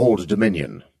do you hold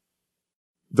dominion?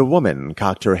 The woman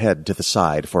cocked her head to the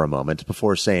side for a moment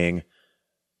before saying,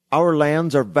 Our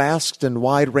lands are vast and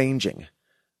wide-ranging.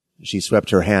 She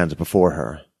swept her hand before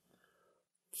her.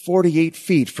 48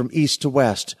 feet from east to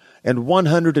west, and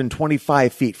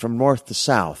 125 feet from north to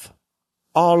south.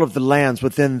 All of the lands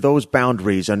within those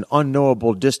boundaries and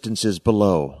unknowable distances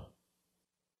below.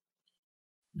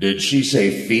 Did she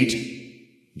say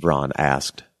feet? Vron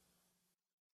asked.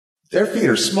 Their feet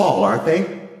are small, aren't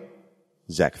they?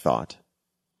 Zek thought.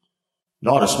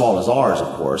 Not as small as ours,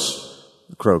 of course,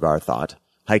 Krogar thought,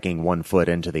 hiking 1 foot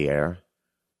into the air.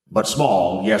 But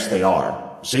small, yes they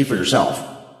are. See for yourself.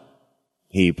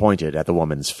 He pointed at the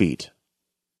woman's feet.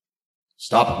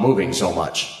 Stop moving so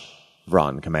much,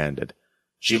 Vron commanded.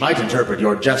 She might interpret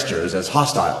your gestures as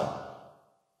hostile.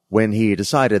 When he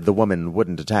decided the woman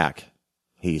wouldn't attack,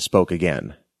 he spoke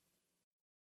again.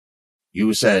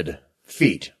 You said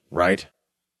feet, right?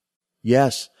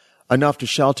 Yes, enough to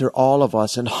shelter all of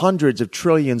us and hundreds of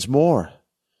trillions more.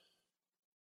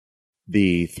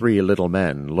 The 3 little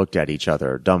men looked at each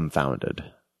other, dumbfounded.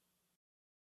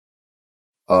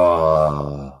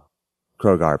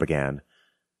 Krogar began.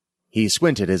 He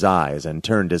squinted his eyes and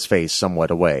turned his face somewhat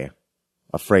away,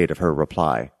 afraid of her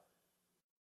reply.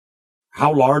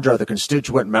 How large are the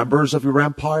constituent members of your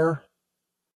empire?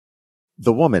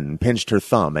 The woman pinched her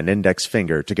thumb and index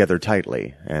finger together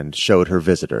tightly and showed her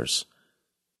visitors.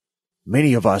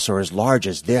 Many of us are as large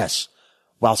as this,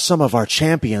 while some of our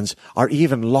champions are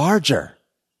even larger.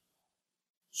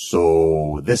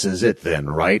 So this is it then,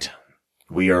 right?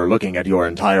 We are looking at your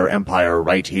entire empire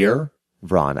right here?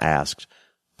 Vron asked,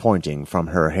 pointing from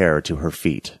her hair to her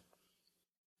feet.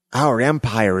 Our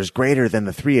empire is greater than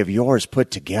the 3 of yours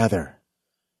put together.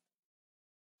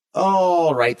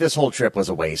 All right, this whole trip was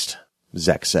a waste,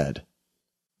 Zek said.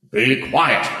 Be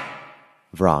quiet,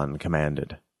 Vron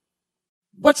commanded.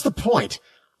 What's the point?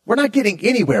 We're not getting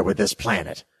anywhere with this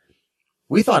planet.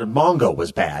 We thought Mongo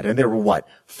was bad, and there were,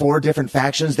 4 different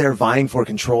factions there vying for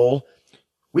control?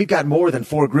 We've got more than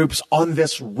 4 groups on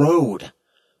this road.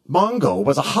 Mongo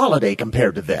was a holiday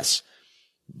compared to this.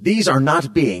 These are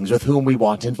not beings with whom we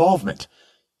want involvement.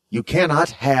 You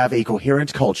cannot have a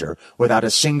coherent culture without a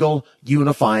single,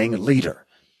 unifying leader.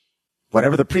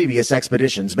 Whatever the previous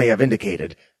expeditions may have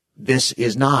indicated, this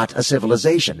is not a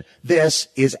civilization. This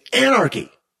is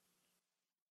anarchy.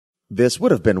 This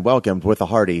would have been welcomed with a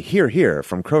hearty hear, hear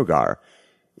from Krogar,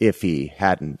 if he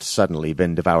hadn't suddenly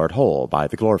been devoured whole by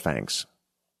the Glorfangs.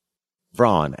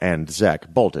 Vron and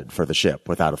Zek bolted for the ship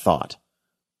without a thought.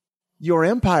 Your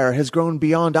empire has grown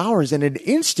beyond ours in an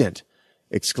instant,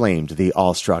 exclaimed the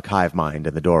awestruck hive mind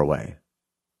in the doorway.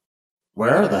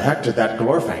 Where the heck did that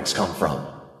Glorfangs come from?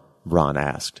 Vron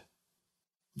asked.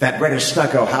 That reddish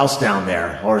stucco house down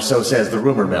there, or so says the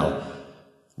rumor mill.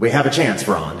 We have a chance,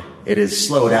 Vron. It is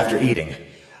slowed after eating.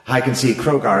 I can see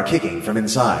Krogar kicking from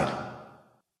inside.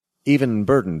 Even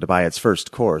burdened by its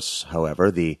first course,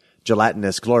 however, the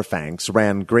gelatinous Glorfangs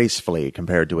ran gracefully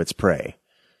compared to its prey.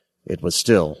 It was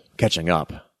still catching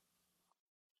up.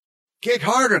 Kick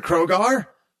harder, Krogar!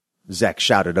 Zek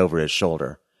shouted over his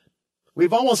shoulder.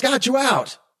 We've almost got you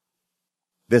out!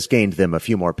 This gained them a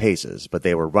few more paces, but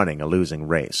they were running a losing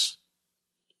race.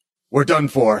 We're done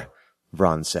for,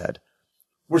 Vron said.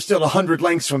 We're still 100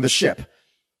 lengths from the ship.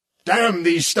 Damn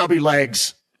these stubby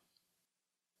legs!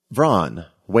 Vron,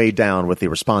 weighed down with the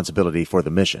responsibility for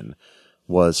the mission,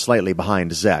 was slightly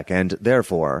behind Zek and,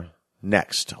 therefore,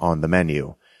 next on the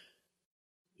menu.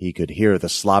 He could hear the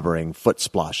slobbering foot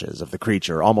splashes of the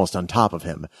creature almost on top of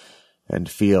him, and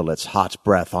feel its hot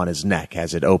breath on his neck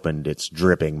as it opened its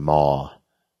dripping maw.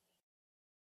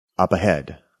 Up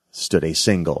ahead stood a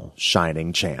single,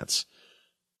 shining chance.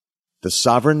 The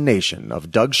sovereign nation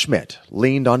of Doug Schmidt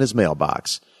leaned on his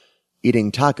mailbox,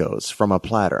 eating tacos from a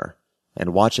platter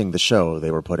and watching the show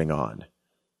they were putting on.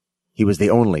 He was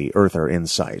the only Earther in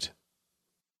sight.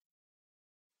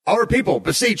 Our people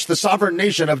beseech the sovereign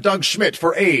nation of Doug Schmidt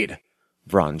for aid,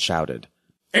 Vron shouted.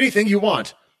 Anything you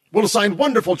want. We'll sign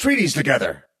wonderful treaties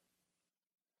together.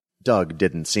 Doug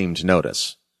didn't seem to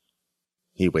notice.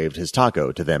 He waved his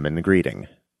taco to them in greeting.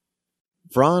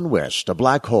 Vron wished a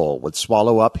black hole would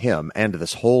swallow up him and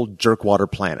this whole jerkwater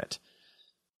planet.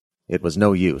 It was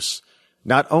no use.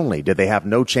 Not only did they have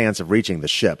no chance of reaching the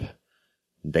ship,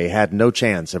 they had no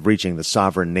chance of reaching the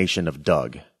sovereign nation of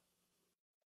Doug.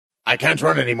 I can't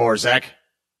run anymore, Zek.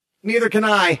 Neither can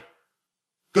I.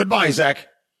 Goodbye, Zek.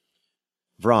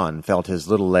 Vron felt his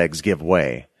little legs give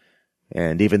way,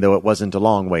 and even though it wasn't a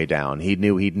long way down, he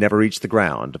knew he'd never reach the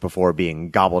ground before being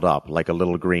gobbled up like a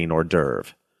little green hors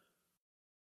d'oeuvre.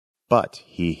 But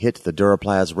he hit the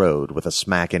Duraplaz road with a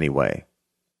smack anyway.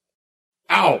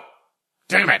 Ow!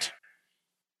 Damn it!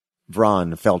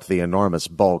 Vron felt the enormous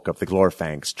bulk of the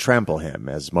Glorfanx trample him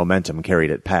as momentum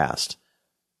carried it past.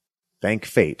 Thank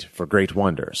fate for great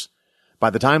wonders. By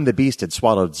the time the beast had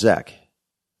swallowed Zek,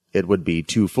 it would be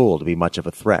too full to be much of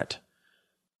a threat.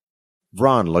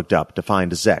 Vron looked up to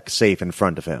find Zek safe in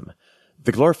front of him.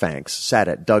 The Glorfanx sat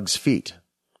at Doug's feet,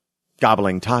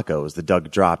 gobbling tacos that Doug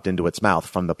dropped into its mouth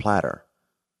from the platter.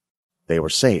 They were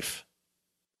safe.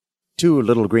 Two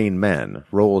little green men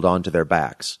rolled onto their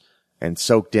backs and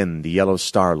soaked in the yellow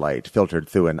starlight filtered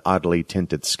through an oddly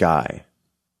tinted sky.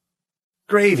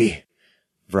 Gravy,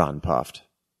 Vron puffed.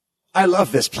 I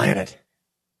love this planet.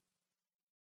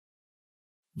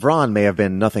 Vron may have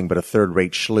been nothing but a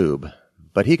third-rate schloob,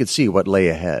 but he could see what lay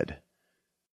ahead.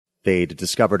 They'd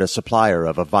discovered a supplier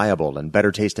of a viable and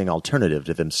better-tasting alternative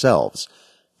to themselves,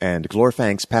 and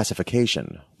Glorfanx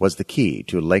pacification was the key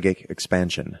to Legic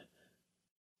expansion.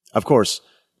 Of course,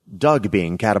 Doug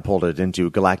being catapulted into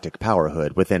galactic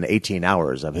powerhood within 18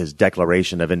 hours of his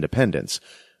declaration of independence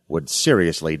would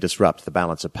seriously disrupt the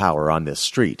balance of power on this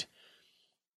street.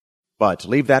 But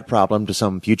leave that problem to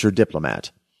some future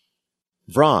diplomat.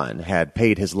 Vron had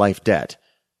paid his life debt,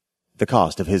 the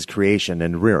cost of his creation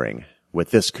and rearing,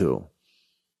 with this coup.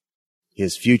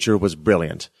 His future was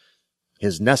brilliant.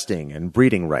 His nesting and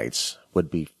breeding rights would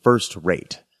be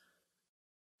first-rate.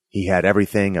 He had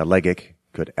everything a Legic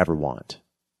could ever want.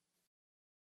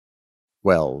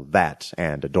 Well, that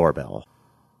and a doorbell.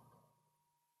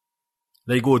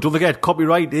 There you go. Don't forget,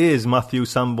 copyright is Matthew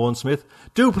Sanborn Smith.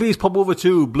 Do please pop over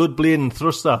to Bloodblade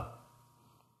Thruster.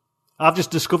 I've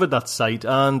just discovered that site,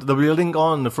 and there'll be a link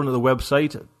on the front of the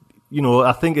website. You know,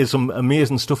 I think there's some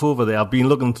amazing stuff over there. I've been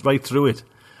looking right through it.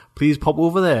 Please pop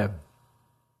over there.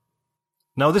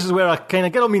 Now, this is where I kind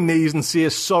of get on my knees and say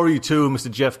sorry to Mr.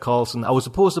 Jeff Carlson. I was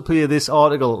supposed to play this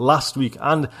article last week,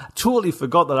 and totally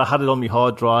forgot that I had it on my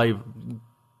hard drive.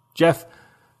 Jeff,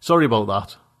 sorry about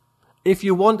that. If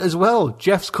you want as well,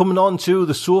 Jeff's coming on to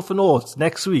the Sofa Notes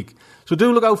next week. So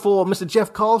do look out for Mr.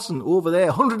 Jeff Carlson over there.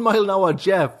 100 mile an hour,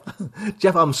 Jeff.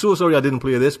 Jeff, I'm so sorry I didn't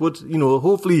play this, but, you know,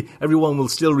 hopefully everyone will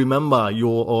still remember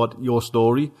your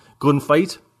story.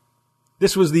 Gunfight.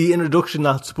 This was the introduction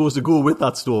that's supposed to go with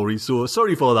that story, so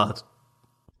sorry for that.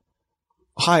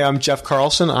 Hi, I'm Jeff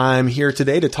Carlson. I'm here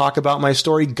today to talk about my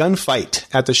story Gunfight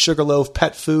at the Sugarloaf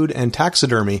Pet Food and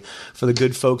Taxidermy for the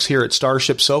good folks here at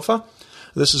Starship Sofa.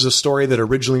 This is a story that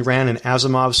originally ran in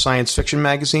Asimov's science fiction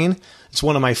magazine. It's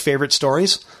one of my favorite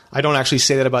stories. I don't actually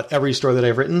say that about every story that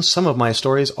I've written. Some of my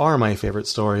stories are my favorite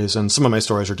stories, and some of my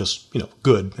stories are just,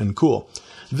 good and cool.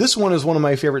 This one is one of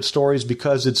my favorite stories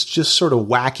because it's just sort of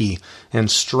wacky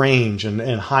and strange and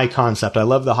high concept. I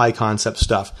love the high concept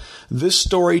stuff. This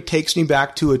story takes me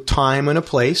back to a time and a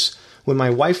place when my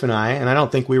wife and I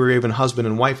don't think we were even husband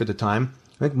and wife at the time.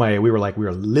 I think we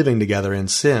were living together in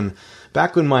sin.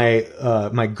 Back when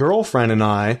my girlfriend and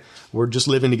I were just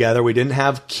living together, we didn't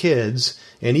have kids,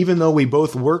 and even though we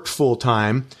both worked full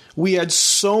time, we had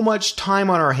so much time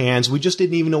on our hands, we just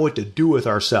didn't even know what to do with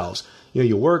ourselves.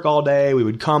 You work all day, we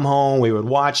would come home, we would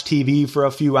watch TV for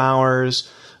a few hours,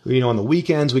 On the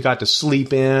weekends, we got to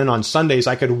sleep in. On Sundays,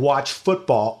 I could watch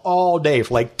football all day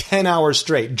for like 10 hours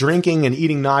straight, drinking and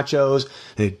eating nachos,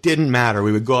 and it didn't matter.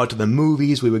 We would go out to the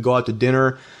movies. We would go out to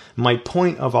dinner. My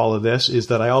point of all of this is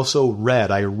that I also read.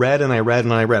 I read and I read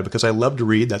and I read because I love to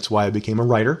read. That's why I became a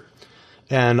writer.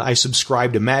 And I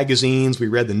subscribed to magazines. We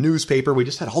read the newspaper. We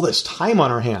just had all this time on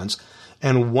our hands.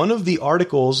 And one of the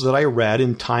articles that I read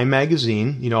in Time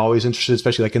magazine, always interested,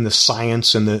 especially like in the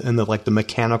science and the like the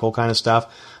mechanical kind of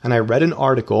stuff. And I read an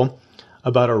article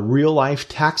about a real life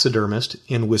taxidermist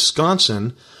in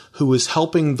Wisconsin who was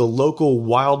helping the local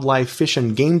wildlife fish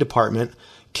and game department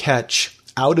catch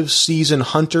out of season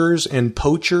hunters and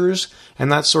poachers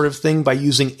and that sort of thing by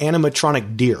using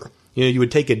animatronic deer. You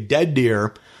would take a dead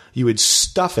deer, you would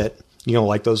stuff it,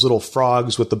 like those little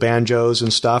frogs with the banjos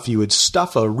and stuff. You would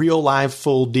stuff a real live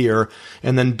full deer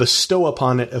and then bestow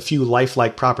upon it a few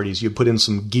lifelike properties. You'd put in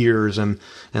some gears and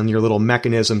your little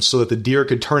mechanisms so that the deer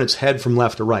could turn its head from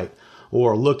left to right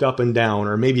or look up and down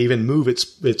or maybe even move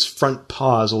its front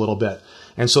paws a little bit.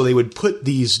 And so they would put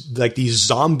these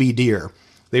zombie deer.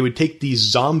 They would take these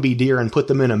zombie deer and put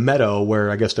them in a meadow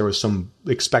where I guess there was some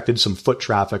foot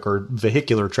traffic or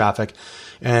vehicular traffic.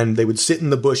 And they would sit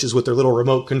in the bushes with their little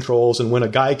remote controls. And when a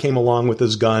guy came along with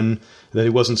his gun that he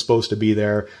wasn't supposed to be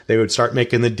there, they would start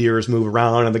making the deers move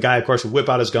around. And the guy, of course, would whip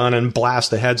out his gun and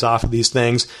blast the heads off of these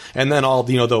things. And then all,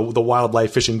 the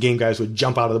wildlife fish and game guys would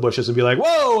jump out of the bushes and be like,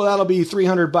 "Whoa, that'll be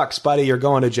 $300, buddy. You're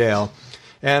going to jail."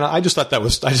 And I just thought that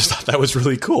was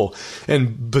really cool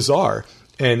and bizarre.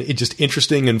 And it's just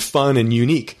interesting and fun and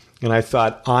unique. And I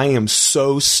thought, I am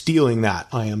so stealing that.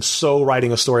 I am so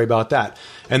writing a story about that.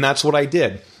 And that's what I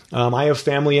did. I have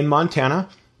family in Montana.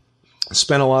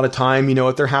 Spent a lot of time,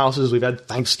 at their houses. We've had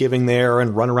Thanksgiving there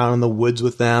and run around in the woods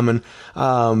with them.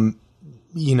 And,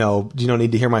 you don't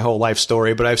need to hear my whole life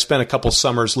story, but I've spent a couple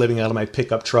summers living out of my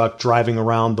pickup truck, driving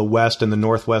around the west and the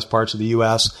northwest parts of the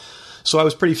U.S. So I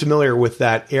was pretty familiar with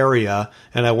that area,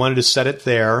 and I wanted to set it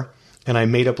there. And I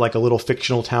made up like a little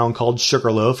fictional town called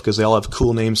Sugarloaf because they all have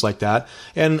cool names like that.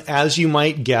 And as you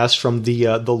might guess from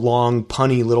the long,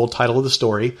 punny little title of the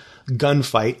story,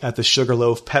 gunfight at the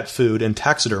Sugarloaf Pet Food and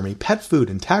Taxidermy. Pet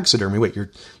food and taxidermy. Wait,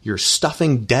 you're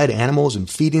stuffing dead animals and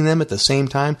feeding them at the same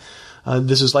time?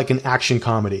 This is like an action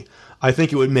comedy. I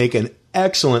think it would make an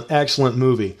excellent, excellent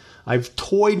movie. I've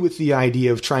toyed with the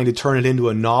idea of trying to turn it into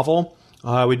a novel.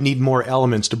 I would need more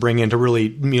elements to bring in to really,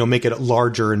 make it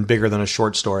larger and bigger than a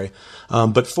short story.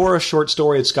 But for a short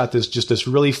story, it's got this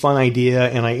really fun idea.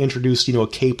 And I introduced, a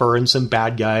caper and some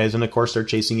bad guys. And of course, they're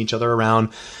chasing each other around.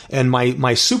 And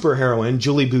my super heroine,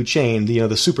 Julie Buchain,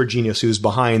 the super genius who's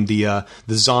behind the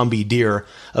zombie deer,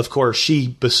 of course, she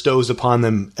bestows upon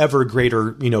them ever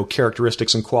greater,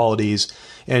 characteristics and qualities.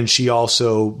 And she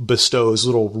also bestows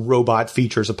little robot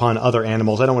features upon other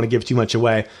animals. I don't want to give too much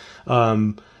away.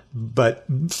 But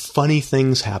funny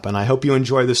things happen. I hope you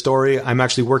enjoy the story. I'm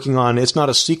actually working on, it's not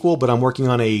a sequel, but I'm working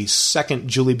on a second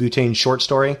Julie Buchain short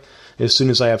story as soon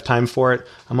as I have time for it.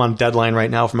 I'm on deadline right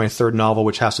now for my third novel,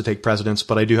 which has to take precedence,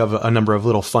 but I do have a number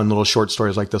of fun little short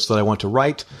stories like this that I want to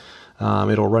write.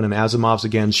 It'll run in Asimov's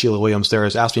again. Sheila Williams there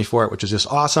has asked me for it, which is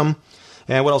just awesome.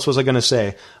 And what else was I going to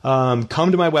say? Come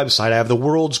to my website. I have the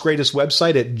world's greatest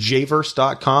website at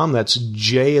jverse.com. That's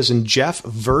J as in Jeff,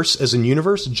 verse as in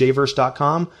universe,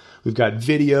 jverse.com. We've got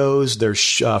videos.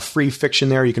 There's free fiction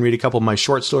there. You can read a couple of my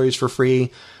short stories for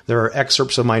free. There are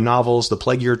excerpts of my novels, the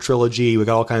Plague Year trilogy. We've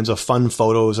got all kinds of fun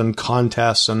photos and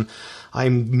contests. And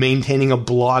I'm maintaining a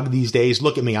blog these days.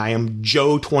 Look at me. I am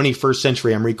Joe 21st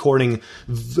Century. I'm recording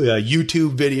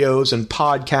YouTube videos and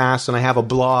podcasts, and I have a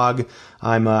blog.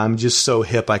 I'm just so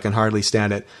hip I can hardly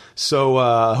stand it. So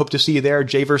hope to see you there,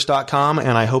 jverse.com,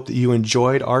 and I hope that you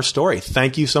enjoyed our story.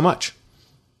 Thank you so much.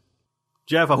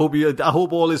 Jeff, I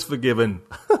hope all is forgiven.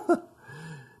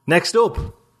 Next up,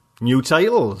 new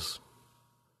titles.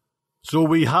 So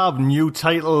we have new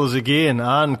titles again,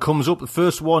 and comes up, the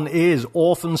first one is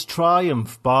Orphan's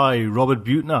Triumph by Robert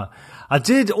Buettner. I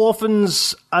did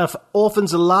Orphan's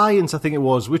Alliance, I think it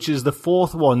was, which is the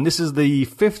fourth one. This is the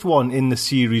fifth one in the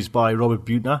series by Robert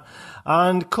Buettner,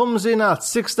 and comes in at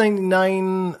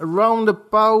 $6.99, around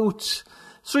about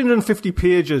 350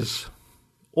 pages.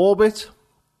 Orbit.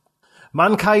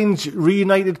 Mankind's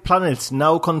reunited planets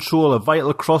now control a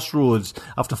vital crossroads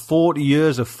after 40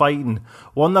 years of fighting,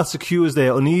 one that secures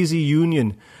their uneasy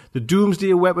union. The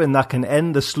doomsday weapon that can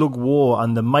end the Slug War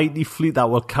and the mighty fleet that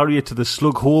will carry it to the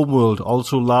Slug homeworld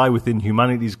also lie within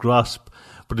humanity's grasp,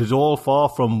 but is all far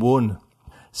from won.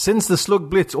 Since the Slug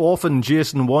Blitz orphan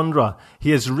Jason Wanderer, he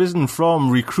has risen from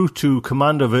recruit to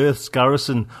commander of Earth's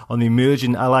garrison on the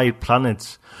emerging allied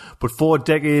planets. But 4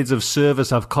 decades of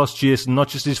service have cost Jason not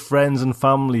just his friends and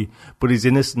family, but his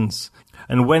innocence.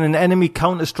 And when an enemy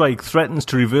counterstrike threatens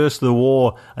to reverse the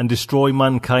war and destroy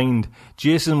mankind,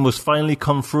 Jason must finally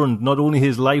confront not only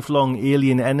his lifelong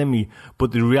alien enemy,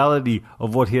 but the reality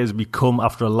of what he has become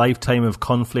after a lifetime of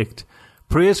conflict.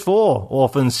 Praise for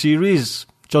Orphan series.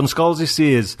 John Scalzi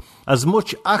says, as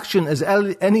much action as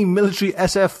any military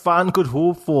SF fan could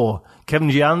hope for. Kevin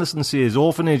G. Anderson says,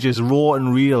 Orphanage is raw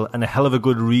and real and a hell of a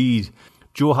good read.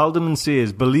 Joe Haldeman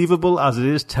says, believable as it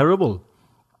is terrible.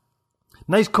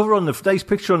 Nice picture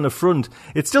on the front.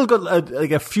 It's still got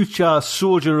a future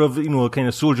soldier of, kind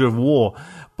of soldier of war.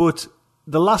 But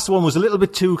the last one was a little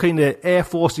bit too kind of Air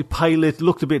Forcey pilot,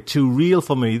 looked a bit too real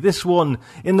for me. This one,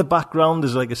 in the background,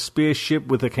 there's like a spaceship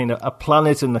with a kind of a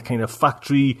planet and a kind of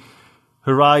factory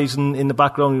horizon in the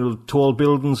background, tall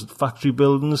buildings, factory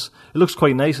buildings. It looks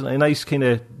quite nice, a nice kind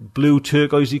of blue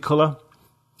turquoisey colour.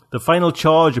 The final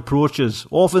charge approaches.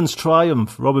 Orphan's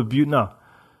Triumph, Robert Buettner,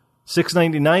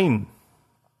 $6.99.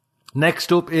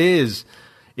 Next up is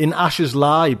In Ashes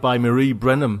Lie by Marie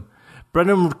Brennan.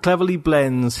 Brennan cleverly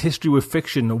blends history with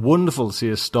fiction. Wonderful,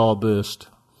 says Starburst.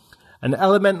 An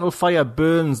elemental fire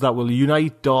burns that will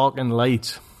unite dark and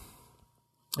light.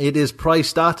 It is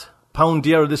priced at pound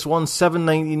dear. This one,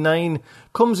 $7.99.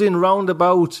 Comes in round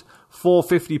about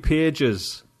 450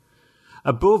 pages.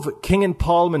 Above, King and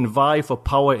Parliament vie for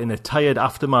power in a tired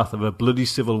aftermath of a bloody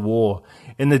civil war.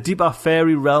 In the deeper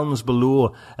fairy realms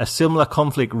below, a similar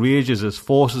conflict rages as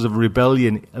forces of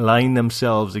rebellion align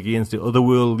themselves against the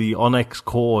otherworldly Onyx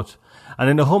court. And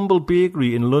in a humble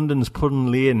bakery in London's Pudding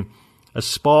Lane, a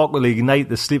spark will ignite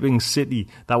the sleeping city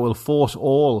that will force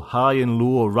all, high and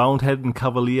low, roundhead and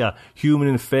cavalier, human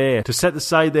and fair, to set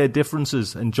aside their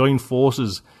differences and join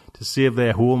forces to save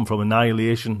their home from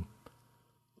annihilation.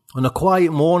 On a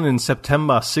quiet morning in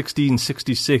September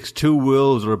 1666, 2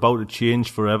 worlds are about to change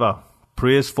forever.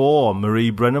 Praise for Marie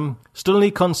Brennan.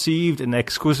 Stunningly conceived and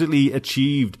exquisitely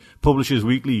achieved. Publishers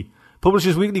Weekly.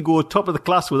 Publishers Weekly go top of the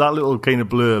class with that little kind of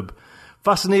blurb.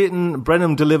 Fascinating,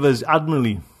 Brennan delivers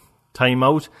admirably. Time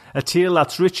Out. A tale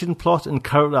that's rich in plot and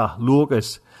character.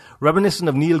 Locus. Reminiscent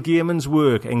of Neil Gaiman's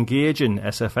work. Engaging.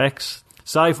 SFX.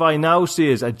 Sci-Fi Now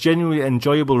says a genuinely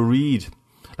enjoyable read.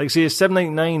 Like says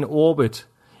 $7.99 Orbit.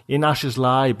 In Ashes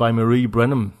Lie by Marie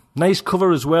Brennan. Nice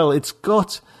cover as well. It's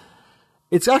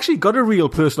actually got a real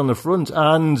person on the front,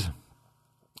 and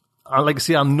like I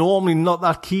say, I'm normally not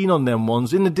that keen on them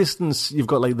ones. In the distance, you've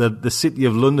got like the city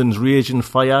of London's raging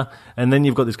fire, and then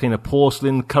you've got this kind of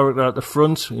porcelain character at the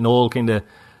front, all kind of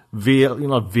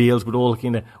not veils, but all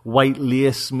kind of white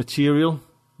lace material.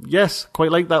 Yes,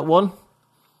 quite like that one.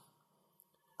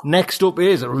 Next up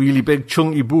is a really big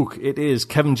chunky book. It is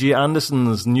Kevin G.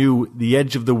 Anderson's new The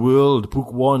Edge of the World,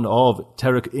 book 1 of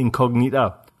Terra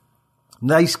Incognita.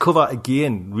 Nice cover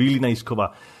again, really nice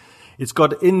cover. It's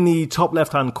got in the top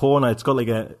left-hand corner, it's got like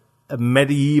a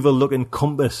medieval-looking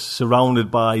compass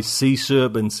surrounded by sea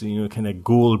serpents, kind of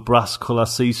gold brass colour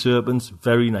sea serpents.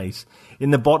 Very nice. In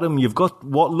the bottom, you've got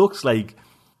what looks like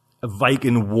a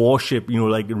Viking warship,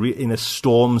 like in a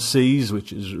storm seas,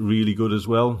 which is really good as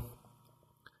well.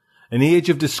 An age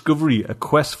of discovery, a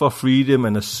quest for freedom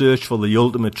and a search for the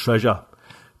ultimate treasure.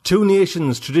 2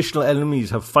 nations' traditional enemies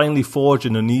have finally forged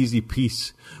an uneasy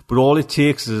peace, but all it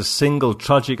takes is a single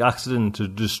tragic accident to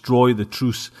destroy the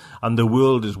truce, and the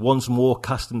world is once more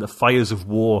cast in the fires of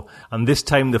war, and this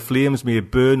time the flames may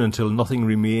burn until nothing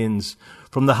remains.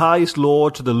 From the highest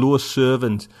lord to the lowest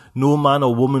servant, no man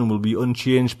or woman will be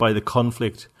unchanged by the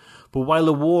conflict. But while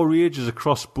the war rages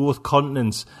across both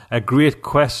continents, a great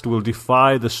quest will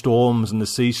defy the storms and the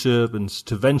sea serpents,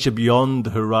 to venture beyond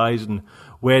the horizon,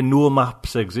 where no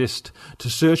maps exist, to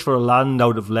search for a land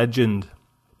out of legend.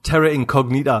 Terra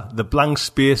Incognita, the blank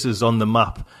spaces on the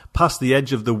map, past the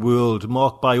edge of the world,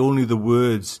 marked by only the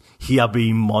words, "Here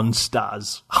be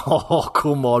monsters." Oh,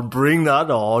 come on, bring that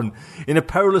on. In a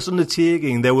perilous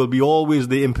undertaking, there will be always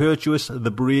the impetuous, the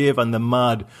brave, and the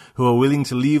mad, who are willing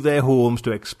to leave their homes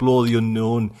to explore the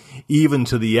unknown, even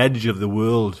to the edge of the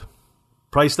world.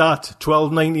 Priced at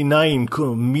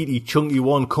 $12.99, meaty, chunky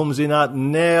one, comes in at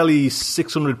nearly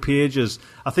 600 pages.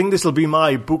 I think this will be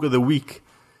my book of the week.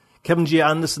 Kevin G.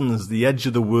 Anderson's The Edge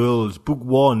of the World, Book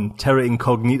 1, Terra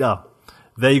Incognita.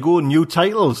 There you go, new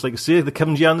titles, like I say, the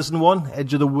Kevin G. Anderson one,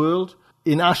 Edge of the World.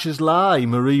 In Ashes Lie,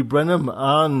 Marie Brennan,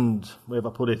 and, where have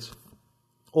I put it?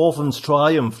 Orphan's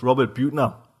Triumph, Robert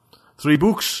Buettner. 3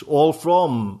 books, all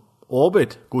from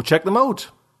Orbit. Go check them out.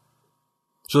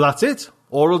 So that's it.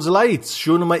 Aural's Lights,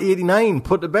 show number 89,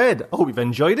 put to bed. I hope you've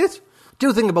enjoyed it.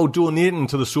 Do think about donating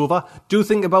to the sofa. Do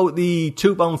think about the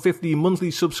 £2.50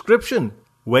 monthly subscription,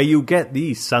 where you get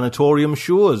the sanatorium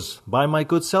shows by my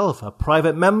good self, a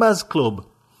private members club.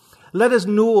 Let us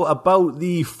know about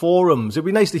the forums. It'd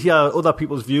be nice to hear other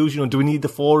people's views. Do we need the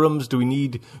forums? Do we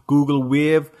need Google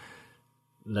Wave?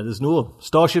 Let us know.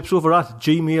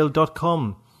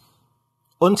 starshipsofa@gmail.com.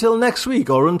 Until next week,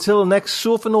 or until next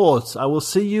Sofa Notes, I will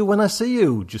see you when I see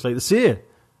you. Just like to say,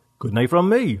 good night from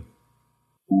me.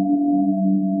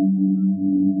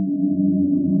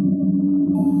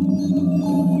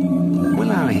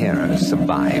 Will our heroes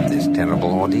survive this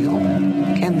terrible ordeal?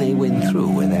 Can they win through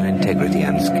with their integrity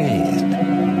unscathed?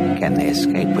 Can they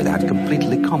escape without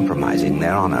completely compromising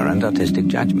their honor and artistic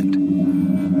judgment?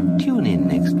 Tune in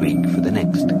next week for the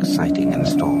next exciting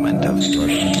installment of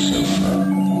Starship Sofa.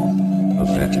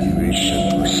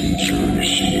 Evacuation procedure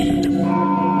initiated.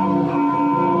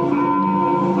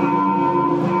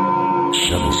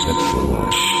 Shuttle set for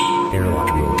launch. Airlock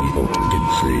will be opened in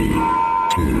 3,